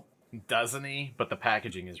terrible. Doesn't he? But the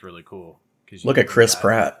packaging is really cool. Look at Chris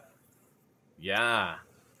Pratt. Yeah.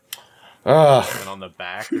 And on the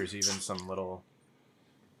back, there's even some little...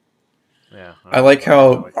 Yeah. I like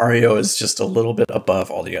how Mario is just a little bit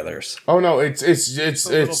above all the others. Oh no, it's a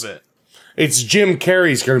little bit. It's Jim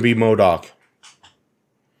Carrey's gonna be MODOK.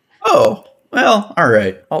 Oh, well, all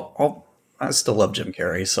right. I still love Jim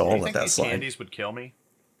Carrey, so I'll let that slide. Candies would kill me?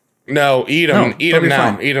 No, eat them. No, Eat they'll them be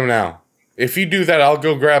now. fine. Eat them now. If you do that, I'll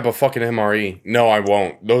go grab a fucking MRE. No, I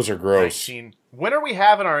won't. Those are gross. 19. When are we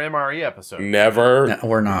having our MRE episode? Never. No,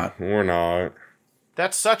 we're not. We're not.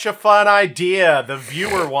 That's such a fun idea. The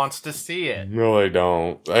viewer wants to see it. No, they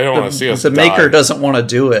don't. They don't want to see us The maker die. doesn't want to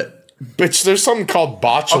do it. Bitch, there's something called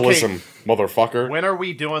botulism, motherfucker. When are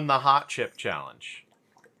we doing the hot chip challenge?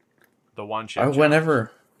 The one chip challenge.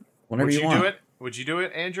 Whenever Would you you want. do it? Would you do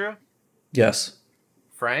it, Andrew? Yes.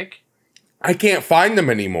 Frank? I can't find them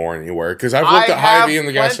anymore anywhere because I've looked at Hy-Vee in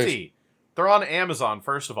the gas station. They're on Amazon,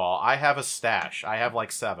 first of all. I have a stash. I have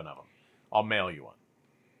like 7 of them. I'll mail you one.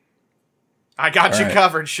 I got you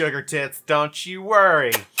covered, sugar tits. Don't you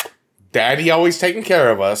worry. Daddy always taking care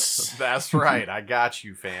of us. That's right. I got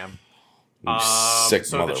you, fam. You sick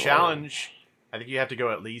So mother. the challenge, I think you have to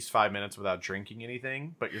go at least 5 minutes without drinking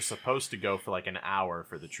anything, but you're supposed to go for like an hour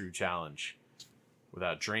for the true challenge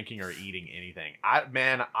without drinking or eating anything.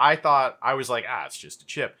 I thought, I was like, it's just a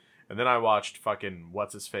chip. And then I watched fucking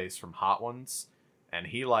what's his face from Hot Ones, and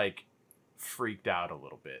he like freaked out a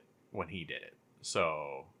little bit when he did it.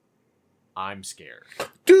 So I'm scared.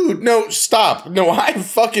 Dude, no, stop. No, I've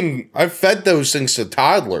fed those things to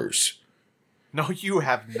toddlers. No, you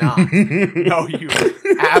have not. No, you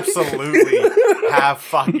absolutely have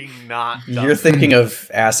fucking not done. You're thinking of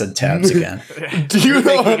acid tabs again. You're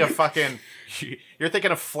thinking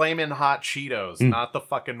of Flamin' Hot Cheetos, not the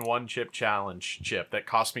fucking one chip challenge chip that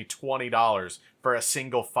cost me $20 for a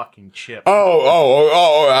single fucking chip.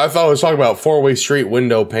 Oh, I thought I was talking about 4-way straight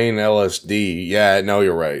window pane LSD. Yeah, no,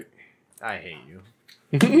 you're right. I hate you.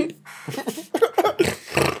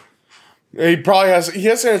 He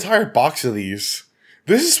has an entire box of these.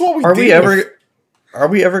 This is what we Are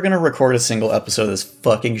we ever going to record a single episode of this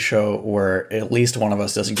fucking show where at least one of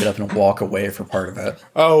us doesn't get up and walk away for part of it?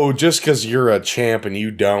 Oh, just because you're a champ and you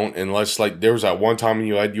don't, unless like there was that one time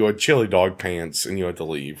you had chili dog pants and you had to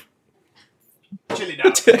leave. Chili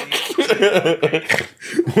dog pants.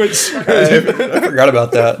 Which I forgot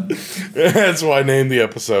about that. That's why I named the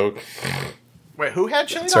episode. Wait, who had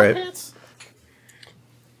chili dog pants?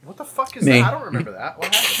 What the fuck is Me. that? I don't remember that.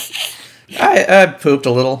 What happened? I pooped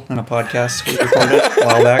a little on a podcast we recorded a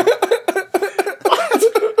while back.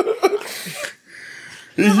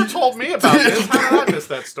 You never told me about this. How did I miss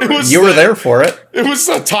that story? You were there for it. It was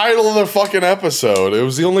the title of the fucking episode. It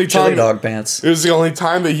was the only time. Chili dog pants. It was the only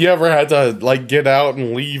time that he ever had to like get out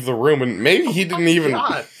and leave the room, and maybe he didn't even.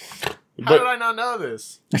 God. How did I not know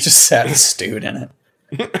this? I just sat and stewed in it.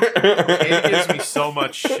 It gives me so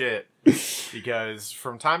much shit because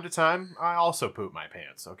from time to time I also poop my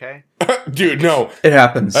pants. Okay, Dude, no. It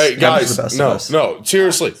happens. Hey It happens to guys, the best of no, us. no.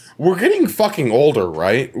 Seriously, we're getting fucking older,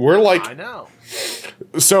 right? We're like, I know.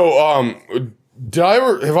 so.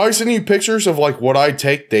 Have I sent you pictures of like what I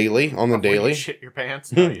take daily on the When you daily? shit your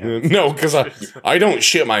pants? No, you haven't. No, because I don't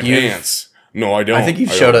shit my pants. No, I don't. I think you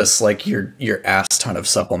showed us like your ass ton of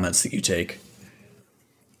supplements that you take.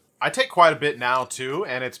 I take quite a bit now too,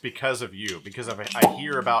 and it's because of you. Because I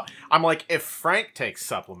hear about. I'm like, if Frank takes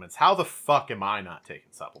supplements, how the fuck am I not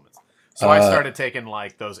taking supplements? So I started taking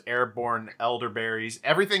like those airborne elderberries.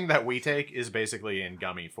 Everything that we take is basically in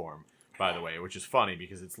gummy form, by the way, which is funny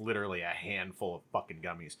because it's literally a handful of fucking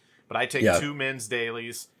gummies. But I take 2 men's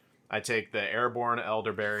dailies. I take the airborne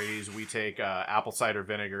elderberries. We take apple cider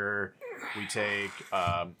vinegar. We take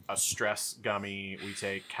a stress gummy. We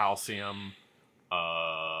take calcium.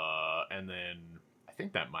 And then I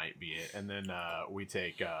think that might be it. And then we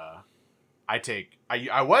take.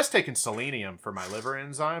 I was taking selenium for my liver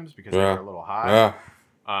enzymes because they were a little high.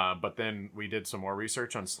 But then we did some more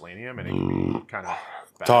research on selenium, and it can be kind of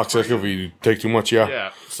toxic if you take too much. Yeah.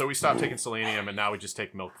 Yeah. So we stopped taking selenium, and now we just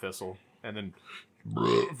take milk thistle and then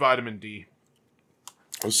vitamin D.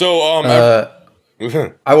 So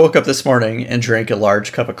I woke up this morning and drank a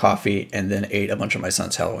large cup of coffee and then ate a bunch of my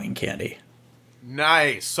son's Halloween candy.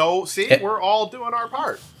 Nice. So see, we're all doing our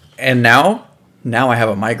part. And now I have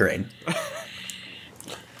a migraine.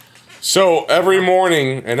 So every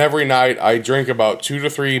morning and every night, I drink about 2 to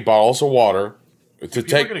 3 bottles of water to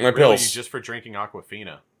take my pills. You just for drinking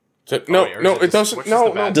Aquafina. No, it doesn't.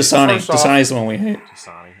 No. Dasani. Dasani's the one we hate.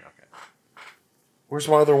 Dasani. Okay. Where's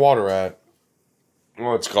my other water at?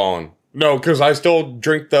 Oh, it's gone. No, because I still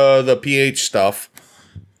drink the pH stuff.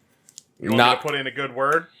 You want me to put in a good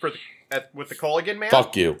word for with the Culligan man?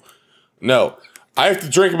 Fuck you. No. I have to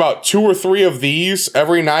drink about 2 or 3 of these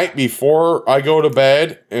every night before I go to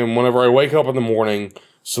bed and whenever I wake up in the morning,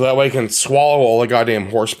 so that way I can swallow all the goddamn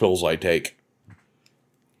horse pills I take.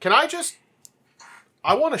 Can I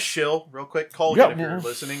want to shill real quick, Culligan, if you're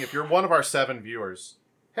listening. If you're one of our 7 viewers,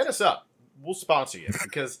 hit us up. We'll sponsor you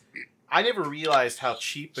because I never realized how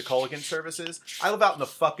cheap the Culligan service is. I live out in the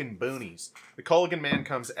fucking boonies. The Culligan man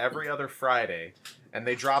comes every other Friday, and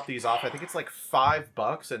they drop these off. I think it's like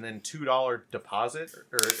 $5 and then $2 deposit,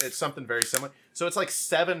 or it's something very similar. So it's like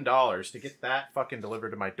 $7 to get that fucking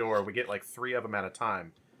delivered to my door. We get like 3 of them at a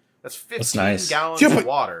time. That's 15 gallons of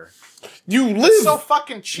water. It's so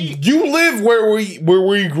fucking cheap. You live where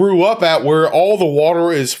we grew up at, where all the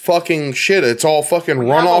water is fucking shit. It's all fucking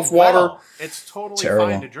runoff water. It's totally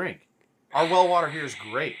fine to drink. Our well water here is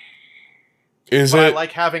great. But I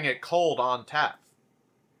like having it cold on tap.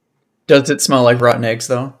 Does it smell like rotten eggs,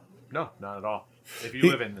 though? No, not at all. If you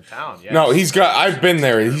live in the town, yeah. No, I've been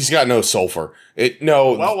there. He's got no sulfur.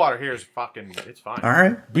 Well water here is fucking, it's fine. All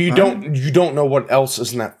right. But you don't know what else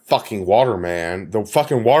is in that fucking water, man. The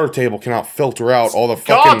fucking water table cannot filter out all the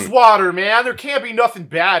fucking God's water, man. There can't be nothing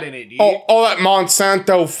bad in it, dude. all that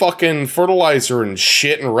Monsanto fucking fertilizer and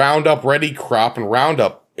shit and Roundup Ready crop and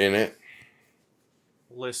Roundup in it.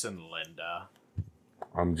 Listen, Linda.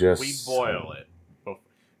 I'm just... We boil it.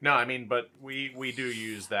 No, I mean, but we do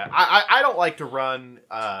use that. I don't like to run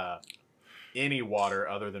any water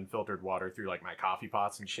other than filtered water through like my coffee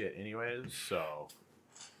pots and shit anyways, so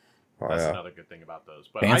that's another good thing about those.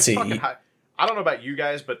 But Fancy. I don't know about you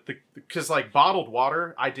guys, but because like bottled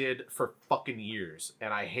water I did for fucking years,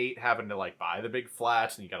 and I hate having to like buy the big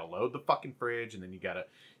flats and you gotta load the fucking fridge and then you gotta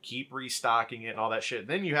keep restocking it and all that shit.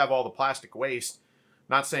 Then you have all the plastic waste.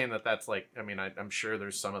 Not saying that that's like, I mean, I'm sure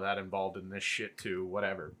there's some of that involved in this shit too,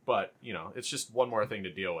 whatever. But, you know, it's just one more thing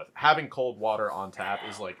to deal with. Having cold water on tap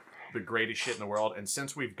is like the greatest shit in the world. And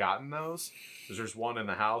since we've gotten those, because there's one in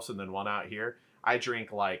the house and then one out here, I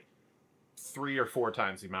drink like 3 or 4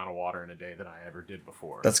 times the amount of water in a day that I ever did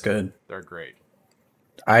before. That's good. They're great.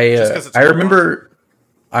 I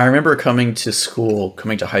remember coming to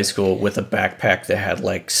high school with a backpack that had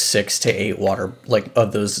like 6 to 8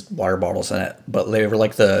 of those water bottles in it, but they were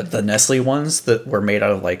like the Nestle ones that were made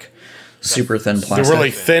out of like super thin plastic. The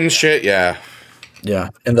really thin shit, yeah. Yeah,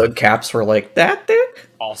 and the caps were like that thick.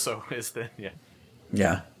 Also is thin, yeah.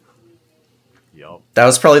 Yeah. Yup. That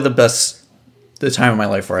was probably the time of my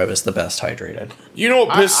life where I was the best hydrated. You know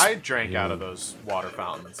what I drank out of those water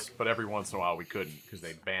fountains, but every once in a while we couldn't because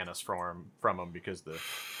they'd ban us from them because the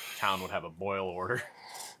town would have a boil order.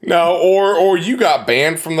 No, or you got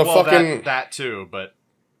banned from the fucking that too. But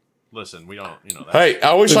listen, we don't. You know. Hey,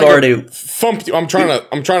 I wish I could thump you. I'm trying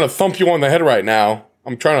to thump you on the head right now.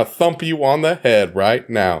 I'm trying to thump you on the head right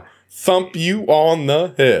now. Thump you on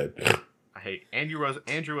the head. I hate Andrew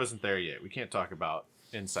wasn't there yet. We can't talk about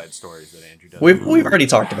inside stories that Andrew does. We've already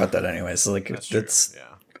talked about that anyways. Like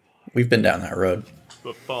we've been down that road.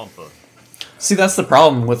 See, that's the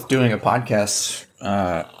problem with doing a podcast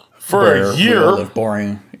for a year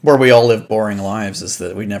where we all live boring lives is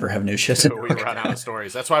that we never have new shit. So we run out of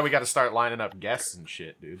stories. That's why we got to start lining up guests and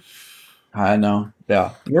shit, dude. I know.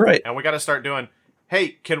 Yeah, you're right. And we got to start doing.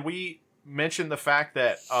 Hey, can we mention the fact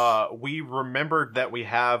that we remembered that we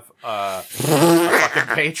have a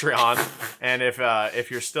fucking Patreon, and if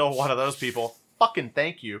you're still one of those people, fucking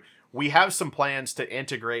thank you. We have some plans to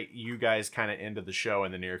integrate you guys kind of into the show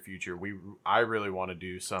in the near future. I really want to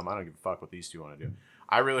do some. I don't give a fuck what these two want to do.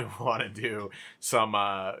 I really want to do some,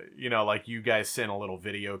 like you guys send a little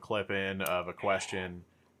video clip in of a question,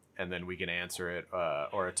 and then we can answer it,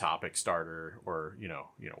 or a topic starter, or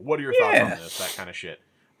what are your thoughts on this, that kind of shit.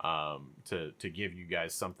 To give you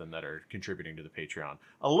guys something that are contributing to the Patreon,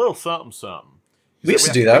 a little something. We used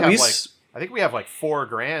to do that. I think we have like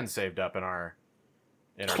 $4,000 saved up in our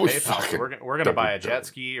PayPal. So we're gonna buy a jet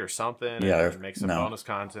ski or something. Yeah, and make some bonus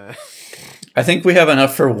content. I think we have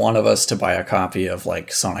enough for one of us to buy a copy of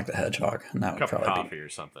like Sonic the Hedgehog, and that would probably coffee be or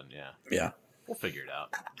something. Yeah, we'll figure it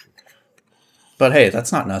out. But hey,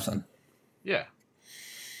 that's not nothing. Yeah.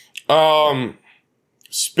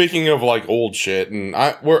 Speaking of like old shit, and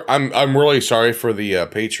I'm really sorry for the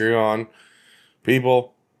Patreon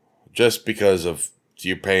people, just because of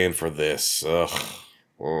you paying for this. Ugh.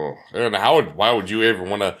 Oh. And why would you ever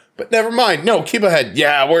want to? But never mind. No, keep ahead.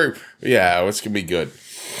 Yeah, it's gonna be good.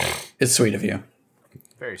 It's sweet of you.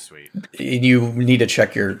 Very sweet. You need to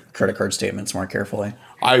check your credit card statements more carefully.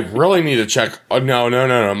 I really need to check.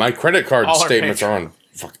 No. My credit card statements are on.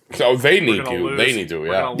 Oh, they need to. They need to.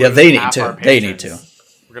 Yeah. Yeah, they need to. They need to.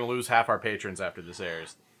 We're gonna lose half our patrons after this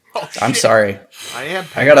airs. Oh, I'm sorry. I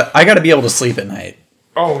gotta be able to sleep at night.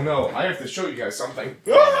 Oh no! I have to show you guys something.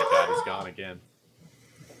 Oh my god, he's gone again.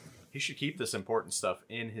 He should keep this important stuff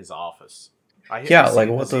in his office. Like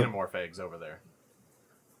what the xenomorph eggs over there.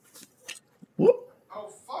 Whoop. Oh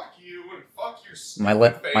fuck you and fuck your my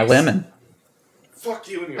lemon. Fuck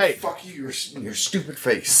you and your stupid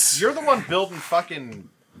face. You're the one building fucking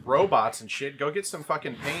robots and shit. Go get some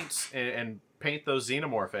fucking paints and paint those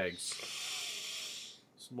xenomorph eggs.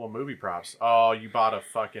 Some more movie props. Oh, you bought a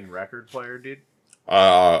fucking record player, dude?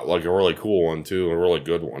 Like a really cool one too, a really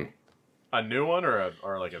good one. A new one or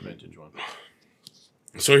like a vintage one?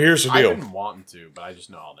 So here's the deal. I've been wanting to, but I just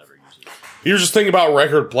know I'll never use it. Here's the thing about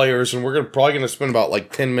record players, and we're probably gonna spend about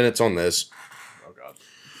like 10 minutes on this. Oh god.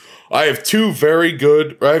 I have three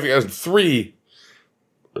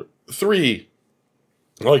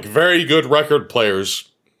like very good record players.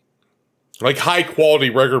 Like high quality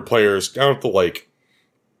record players down at the lake.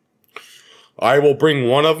 I will bring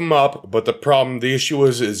one of them up, but the issue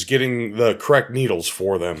is getting the correct needles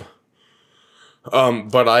for them.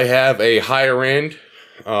 But I have a higher end,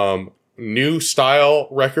 new style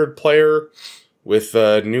record player with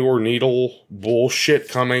newer needle bullshit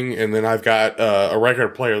coming, and then I've got a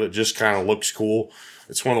record player that just kind of looks cool.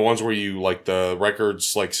 It's one of the ones where you like the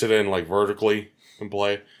records like sit in like vertically and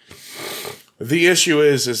play. The issue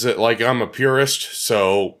is that like I'm a purist,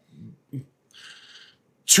 so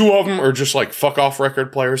 2 of them are just like fuck off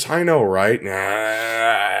record players. I know, right?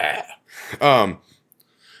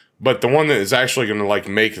 But the one that is actually going to like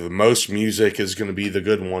make the most music is going to be the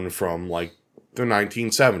good one from like the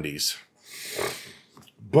 1970s.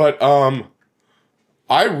 But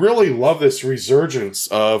I really love this resurgence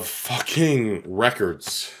of fucking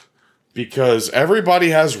records because everybody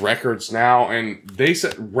has records now, and they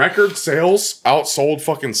said record sales outsold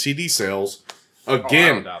fucking CD sales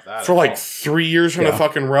again for like 3 years in a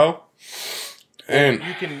fucking row. And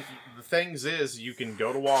you can. The things is, you can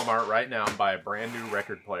go to Walmart right now and buy a brand new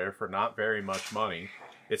record player for not very much money.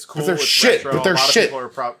 It's cool. But they're shit. Retro. But they're shit.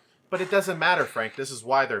 But it doesn't matter, Frank. This is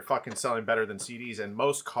why they're fucking selling better than CDs. And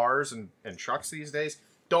most cars and trucks these days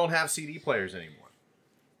don't have CD players anymore.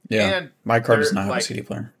 Yeah, and my car does not have like, a CD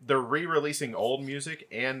player. They're re-releasing old music,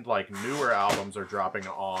 and like newer albums are dropping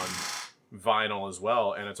on vinyl as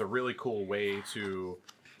well. And it's a really cool way to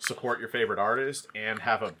support your favorite artist and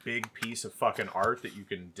have a big piece of fucking art that you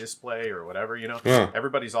can display or whatever, you know? Yeah.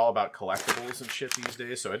 Everybody's all about collectibles and shit these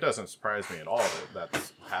days, so it doesn't surprise me at all that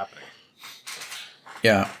that's happening.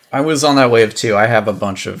 Yeah, I was on that wave too. I have a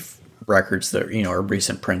bunch of records that, you know, are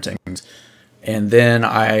recent printings. And then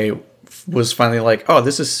I was finally like, oh,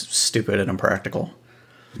 this is stupid and impractical.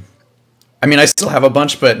 I mean, I still have a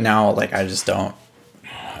bunch, but now, like, I just don't.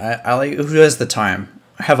 I like, who has the time?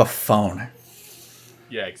 I have a phone.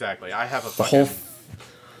 Yeah, exactly. I have a fucking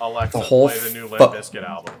Alexa play the new Limp Bizkit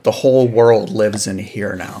album. The whole world lives in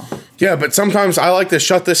here now. Yeah, but sometimes I like to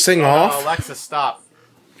shut this thing off. Alexa, stop.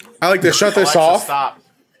 I like to shut this off. Stop.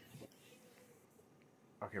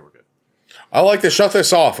 Okay, we're good. I like to shut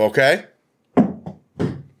this off, okay?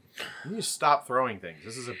 You need to stop throwing things.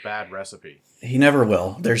 This is a bad recipe. He never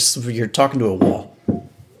will. You're talking to a wall.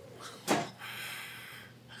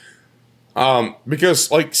 Because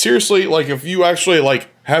like seriously, like if you actually like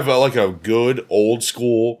have a good old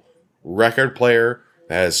school record player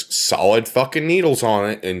that has solid fucking needles on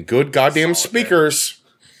it and good goddamn speakers,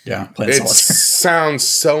 it sounds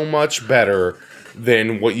so much better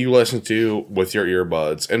than what you listen to with your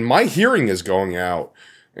earbuds. And my hearing is going out,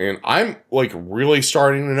 and I'm like really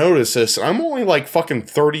starting to notice this. I'm only like fucking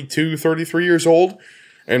 32, 33 years old,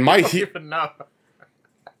 and my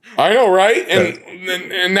I know, right?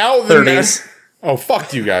 And now the 30s. Oh,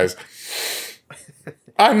 fuck you guys.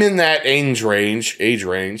 I'm in that age range,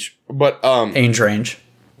 but age range.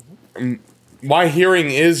 My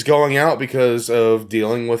hearing is going out because of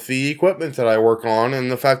dealing with the equipment that I work on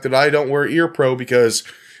and the fact that I don't wear ear pro, because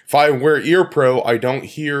if I wear ear pro, I don't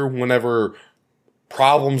hear whenever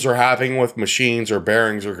problems are happening with machines or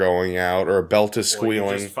bearings are going out or a belt is squealing.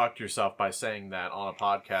 Well, you just fucked yourself by saying that on a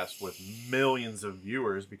podcast with millions of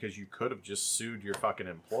viewers, because you could have just sued your fucking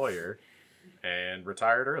employer and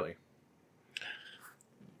retired early.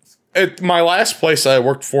 At my last place I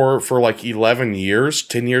worked for like 11 years,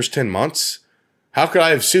 10 years, 10 months, how could I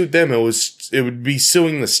have sued them? It would be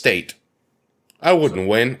suing the state. I wouldn't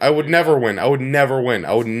win. I would never win. I would never win.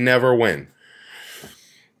 I would never win.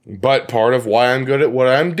 But part of why I'm good at what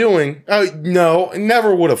I'm doing, no, I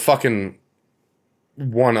never would have fucking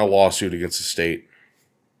won a lawsuit against the state.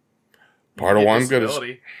 Part of why I'm good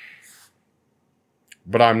at,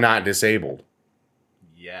 but I'm not disabled.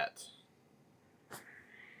 Yet.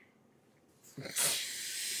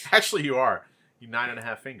 Actually, you are. You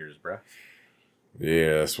 9.5 fingers, bruh.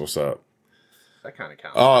 Yeah, that's what's up. That kind of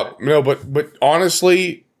counts. Right? No, but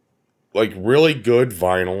honestly, like really good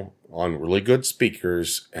vinyl on really good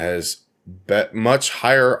speakers has much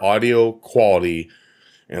higher audio quality,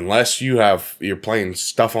 unless you're playing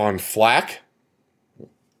stuff on FLAC,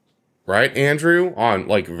 right, Andrew? On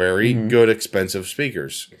like very good expensive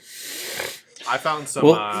speakers. I found some.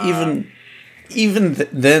 Well,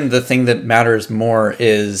 then the thing that matters more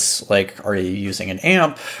is like, are you using an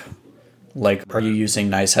amp? Like, are you using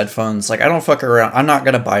nice headphones? Like, I don't fuck around. I'm not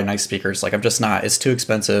going to buy nice speakers. Like, I'm just not. It's too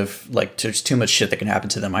expensive. Like, there's too much shit that can happen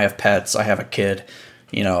to them. I have pets. I have a kid.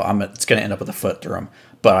 You know, it's going to end up with a foot through them.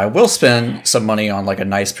 But I will spend some money on, like, a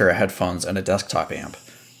nice pair of headphones and a desktop amp.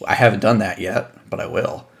 I haven't done that yet, but I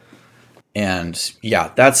will. And,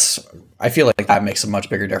 yeah, I feel like that makes a much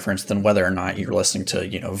bigger difference than whether or not you're listening to,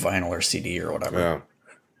 you know, vinyl or CD or whatever. Yeah.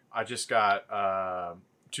 I just got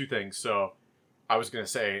 2 things. So, I was going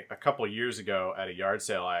to say, a couple of years ago at a yard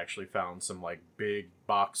sale, I actually found some, like, big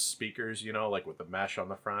box speakers, you know, like with the mesh on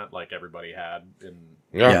the front, like everybody had when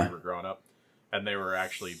we were growing up. And they were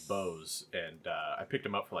actually Bose. And I picked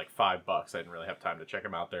them up for, like, $5. I didn't really have time to check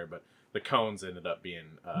them out there, but the cones ended up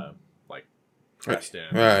being, like, pressed in.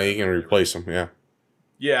 Yeah, you can replace them, yeah.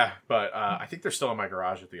 Yeah, but I think they're still in my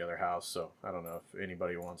garage at the other house, so I don't know if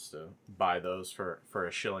anybody wants to buy those for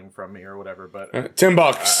a shilling from me or whatever. But $10.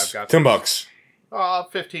 I've got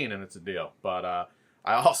 $10. 15, and it's a deal. But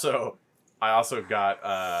I also got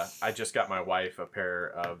I just got my wife a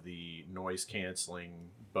pair of the noise canceling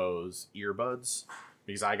Bose earbuds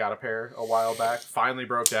because I got a pair a while back. Finally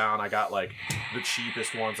broke down. I got like the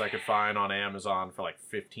cheapest ones I could find on Amazon for like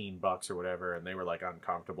 $15 or whatever, and they were like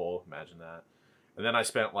uncomfortable. Imagine that. And then I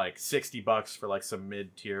spent like $60 for like some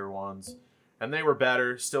mid-tier ones, and they were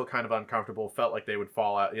better. Still kind of uncomfortable. Felt like they would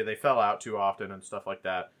fall out. Yeah, they fell out too often and stuff like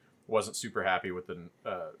that. Wasn't super happy with the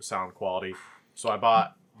sound quality, so I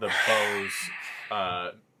bought the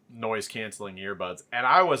Bose noise canceling earbuds. And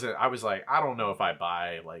I was like, I don't know if I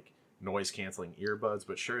buy like noise canceling earbuds,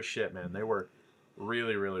 but sure as shit, man, they were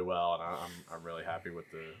really, really well, and I'm really happy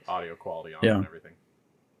with the audio quality on them and everything.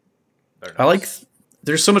 Nice. I like.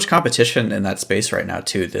 There's so much competition in that space right now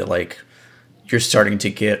too that like you're starting to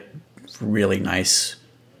get really nice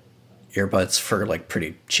earbuds for like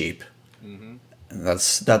pretty cheap. Mm-hmm. And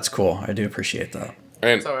that's cool. I do appreciate that.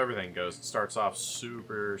 That's how everything goes. It starts off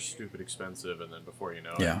super stupid expensive, and then before you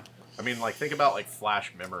know it, I mean, like think about like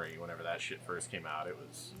flash memory. Whenever that shit first came out, it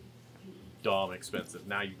was dumb expensive.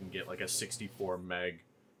 Now you can get like a 64 meg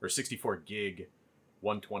or 64 gig,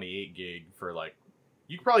 128 gig for like.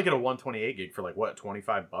 You could probably get a 128 gig for like what,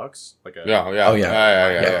 $25? Like a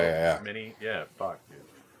yeah. Mini, fuck, dude.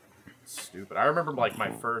 It's stupid. I remember like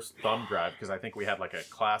my first thumb drive because I think we had like a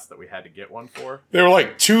class that we had to get one for. They were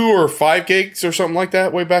like 2 or 5 gigs or something like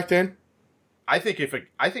that way back then. I think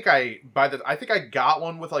I got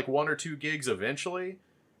one with like 1 or 2 gigs eventually.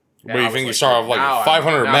 But you think you started off like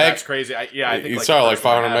 500 meg? That's crazy. I think you like started like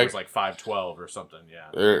 500 meg. It was like 512 or something. Yeah,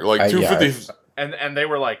 like 250. And they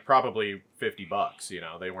were like probably $50. You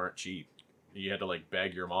know, they weren't cheap. You had to like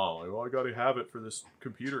beg your mom, like, "Well, I got to have it for this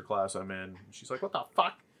computer class I'm in." And she's like, "What the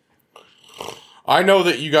fuck?" I know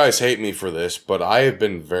that you guys hate me for this, but I have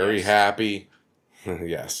been very happy.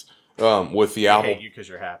 Yes, with the Apple. I hate you because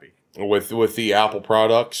you're happy with the Apple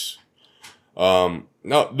products. But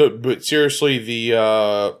seriously, the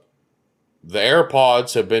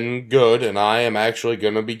AirPods have been good, and I am actually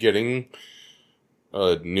going to be getting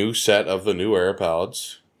a new set of the new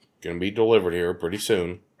AirPods. Going to be delivered here pretty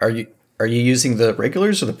soon. Are you using the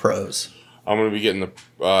regulars or the pros? I'm going to be getting the.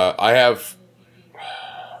 I have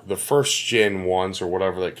the first gen ones or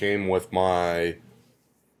whatever that came with my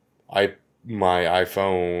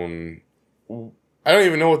iPhone. I don't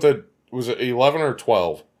even know what was it 11 or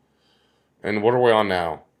 12. And what are we on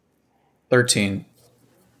now? 13.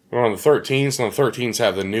 We're on the 13s, and the 13s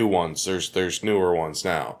have the new ones. There's newer ones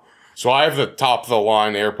now. So I have the top of the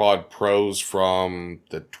line AirPod Pros from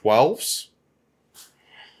the 12s.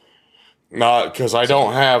 Not because I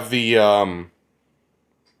don't have the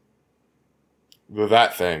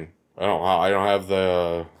that thing. I don't have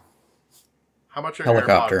the. How much are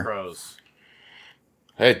helicopter AirPod Pros?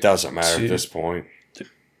 It doesn't matter at this point.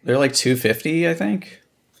 They're like $250, I think.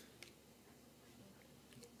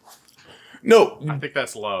 No, I think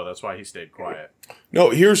that's low. That's why he stayed quiet. No,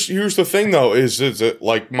 here's the thing though is it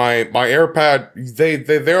like my AirPod they're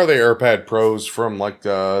the AirPod Pros from like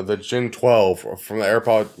the Gen 12 or from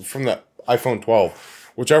the iPhone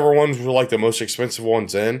 12, whichever ones were like the most expensive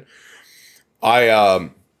ones in. I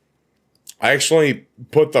actually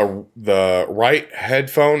put the right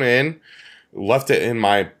headphone in, left it in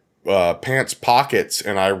my pants pockets,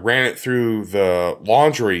 and I ran it through the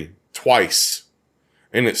laundry twice.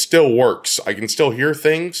 And it still works. I can still hear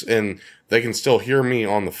things, and they can still hear me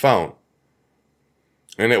on the phone.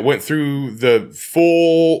 And it went through the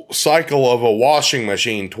full cycle of a washing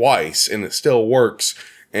machine twice, and it still works,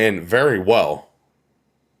 and very well.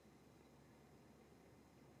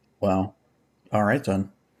 Wow. All right,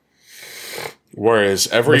 then. Whereas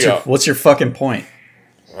what's your fucking point?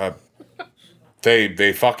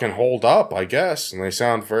 They fucking hold up, I guess, and they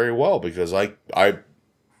sound very well because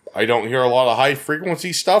I don't hear a lot of high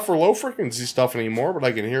frequency stuff or low frequency stuff anymore, but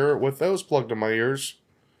I can hear it with those plugged in my ears.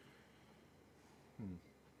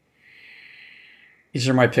 These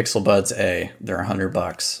are my Pixel Buds A. They're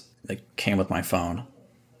 $100. They came with my phone.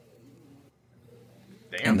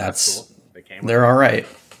 Damn, that's cool. They're all right.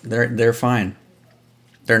 They're fine.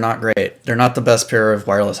 They're not great. They're not the best pair of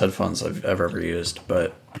wireless headphones I've ever used,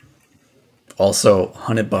 but also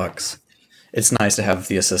 $100. It's nice to have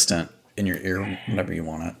the assistant in your ear whenever you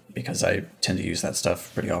want it, because I tend to use that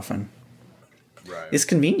stuff pretty often. Right. It's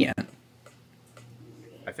convenient.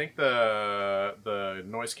 I think the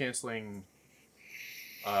noise canceling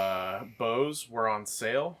Bose were on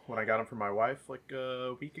sale when I got them for my wife like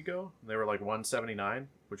a week ago. They were like $179,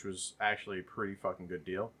 which was actually a pretty fucking good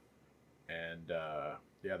deal. And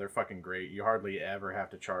yeah, they're fucking great. You hardly ever have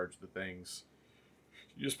to charge the things.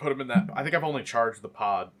 You just put them in that. I think I've only charged the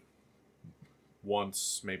pod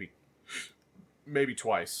once, maybe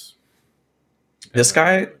twice. This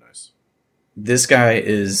guy, really nice. This guy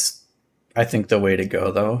is, I think, the way to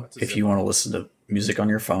go though. If you want to listen to music on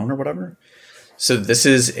your phone or whatever. So this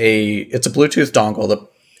is it's a Bluetooth dongle.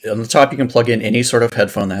 On the top, you can plug in any sort of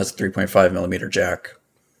headphone that has a 3.5 millimeter jack,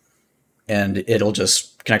 and it'll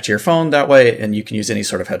just connect to your phone that way. And you can use any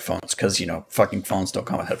sort of headphones because fucking phones don't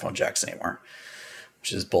come with headphone jacks anymore,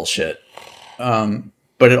 which is bullshit.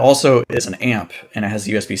 But it also is an amp, and it has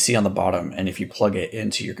USB-C on the bottom. And if you plug it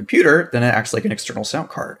into your computer, then it acts like an external sound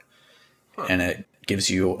card, and it gives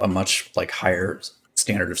you a much higher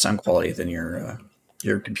standard of sound quality than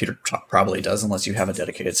your computer probably does, unless you have a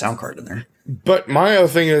dedicated sound card in there. But my other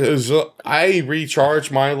thing is I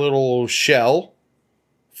recharge my little shell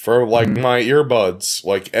for my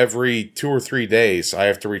earbuds every 2 or 3 days. I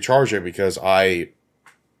have to recharge it because I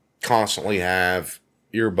constantly have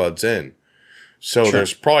earbuds in. So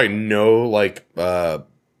there's probably no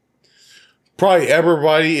probably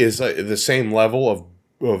everybody is the same level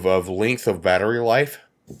of length of battery life.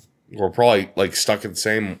 We're probably stuck at the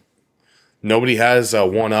same. Nobody has a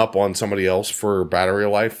one up on somebody else for battery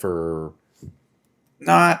life, or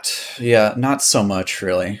not so much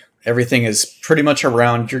really. Everything is pretty much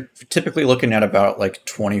around. You're typically looking at about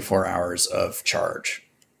 24 hours of charge,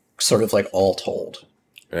 sort of all told.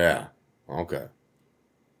 Yeah. Okay.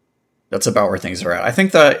 That's about where things are at. I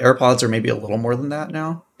think the AirPods are maybe a little more than that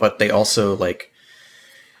now, but they also like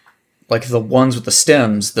the ones with the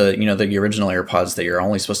stems, the original AirPods that you're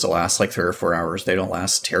only supposed to last 3 or 4 hours. They don't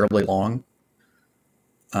last terribly long.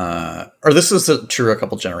 Or this is true a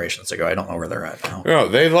couple generations ago. I don't know where they're at now. No,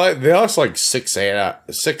 they last 6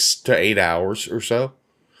 to 8 hours or so.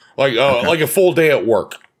 Like a full day at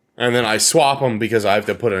work. And then I swap them because I have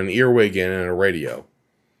to put an earwig in and a radio.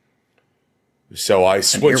 So I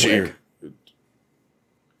switch ear.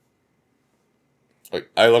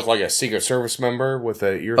 I look like a Secret Service member with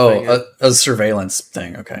a ear thing. Oh, a surveillance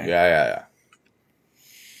thing. Okay. Yeah.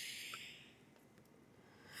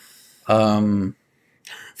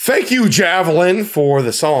 Thank you, Javelin, for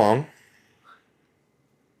the song.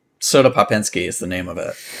 Soda Popinski is the name of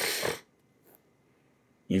it.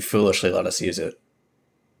 You foolishly let us use it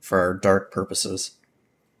for our dark purposes.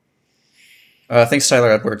 Thanks, Tyler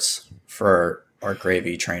Edwards, for our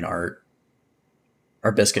gravy train art.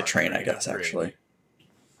 Our biscuit train, I guess, actually.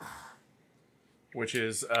 Which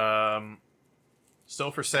is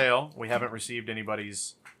still for sale. We haven't received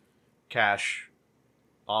anybody's cash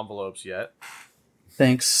envelopes yet.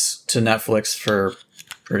 Thanks to Netflix for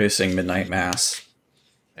producing Midnight Mass.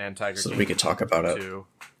 And Tiger King. So we could talk about it. Too.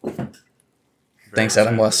 Thanks,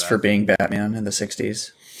 Adam West, for being Batman in the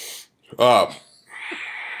 60s.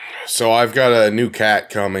 So I've got a new cat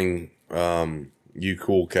coming. You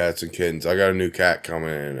cool cats and kittens. I got a new cat coming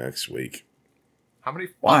in next week. How many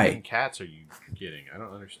fucking cats are you getting? I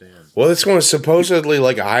don't understand. Well, this one is supposedly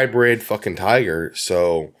like a hybrid fucking tiger,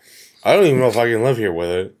 so I don't even know if I can live here with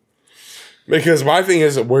it. Because my thing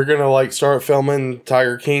is that we're going to start filming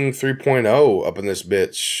Tiger King 3.0 up in this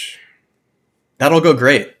bitch. That'll go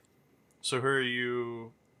great. So who are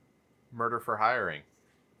you murder for hiring?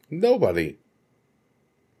 Nobody.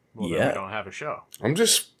 Well, then we don't have a show. I'm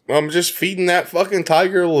just feeding that fucking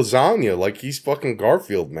tiger lasagna like he's fucking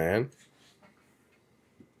Garfield, man.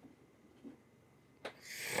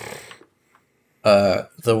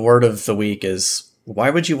 The word of the week is,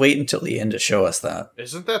 why would you wait until the end to show us that?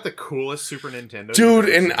 Isn't that the coolest Super Nintendo? Dude,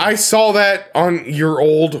 and I saw that on your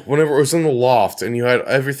whenever it was in the loft, and you had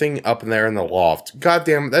everything up in there in the loft. God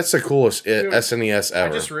damn, that's the coolest SNES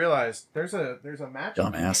ever. I just realized there's a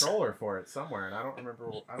matching controller for it somewhere, and I don't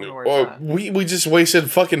remember. I don't know where it's at. We just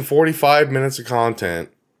wasted fucking 45 minutes of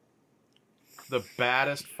content. The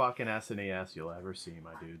baddest fucking SNES you'll ever see,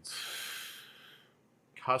 my dudes.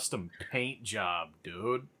 Custom paint job,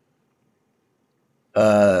 dude.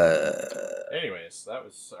 Anyways, that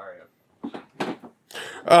was sorry.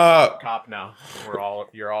 Cop now.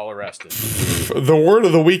 You're all arrested. The word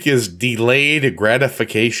of the week is delayed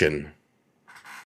gratification.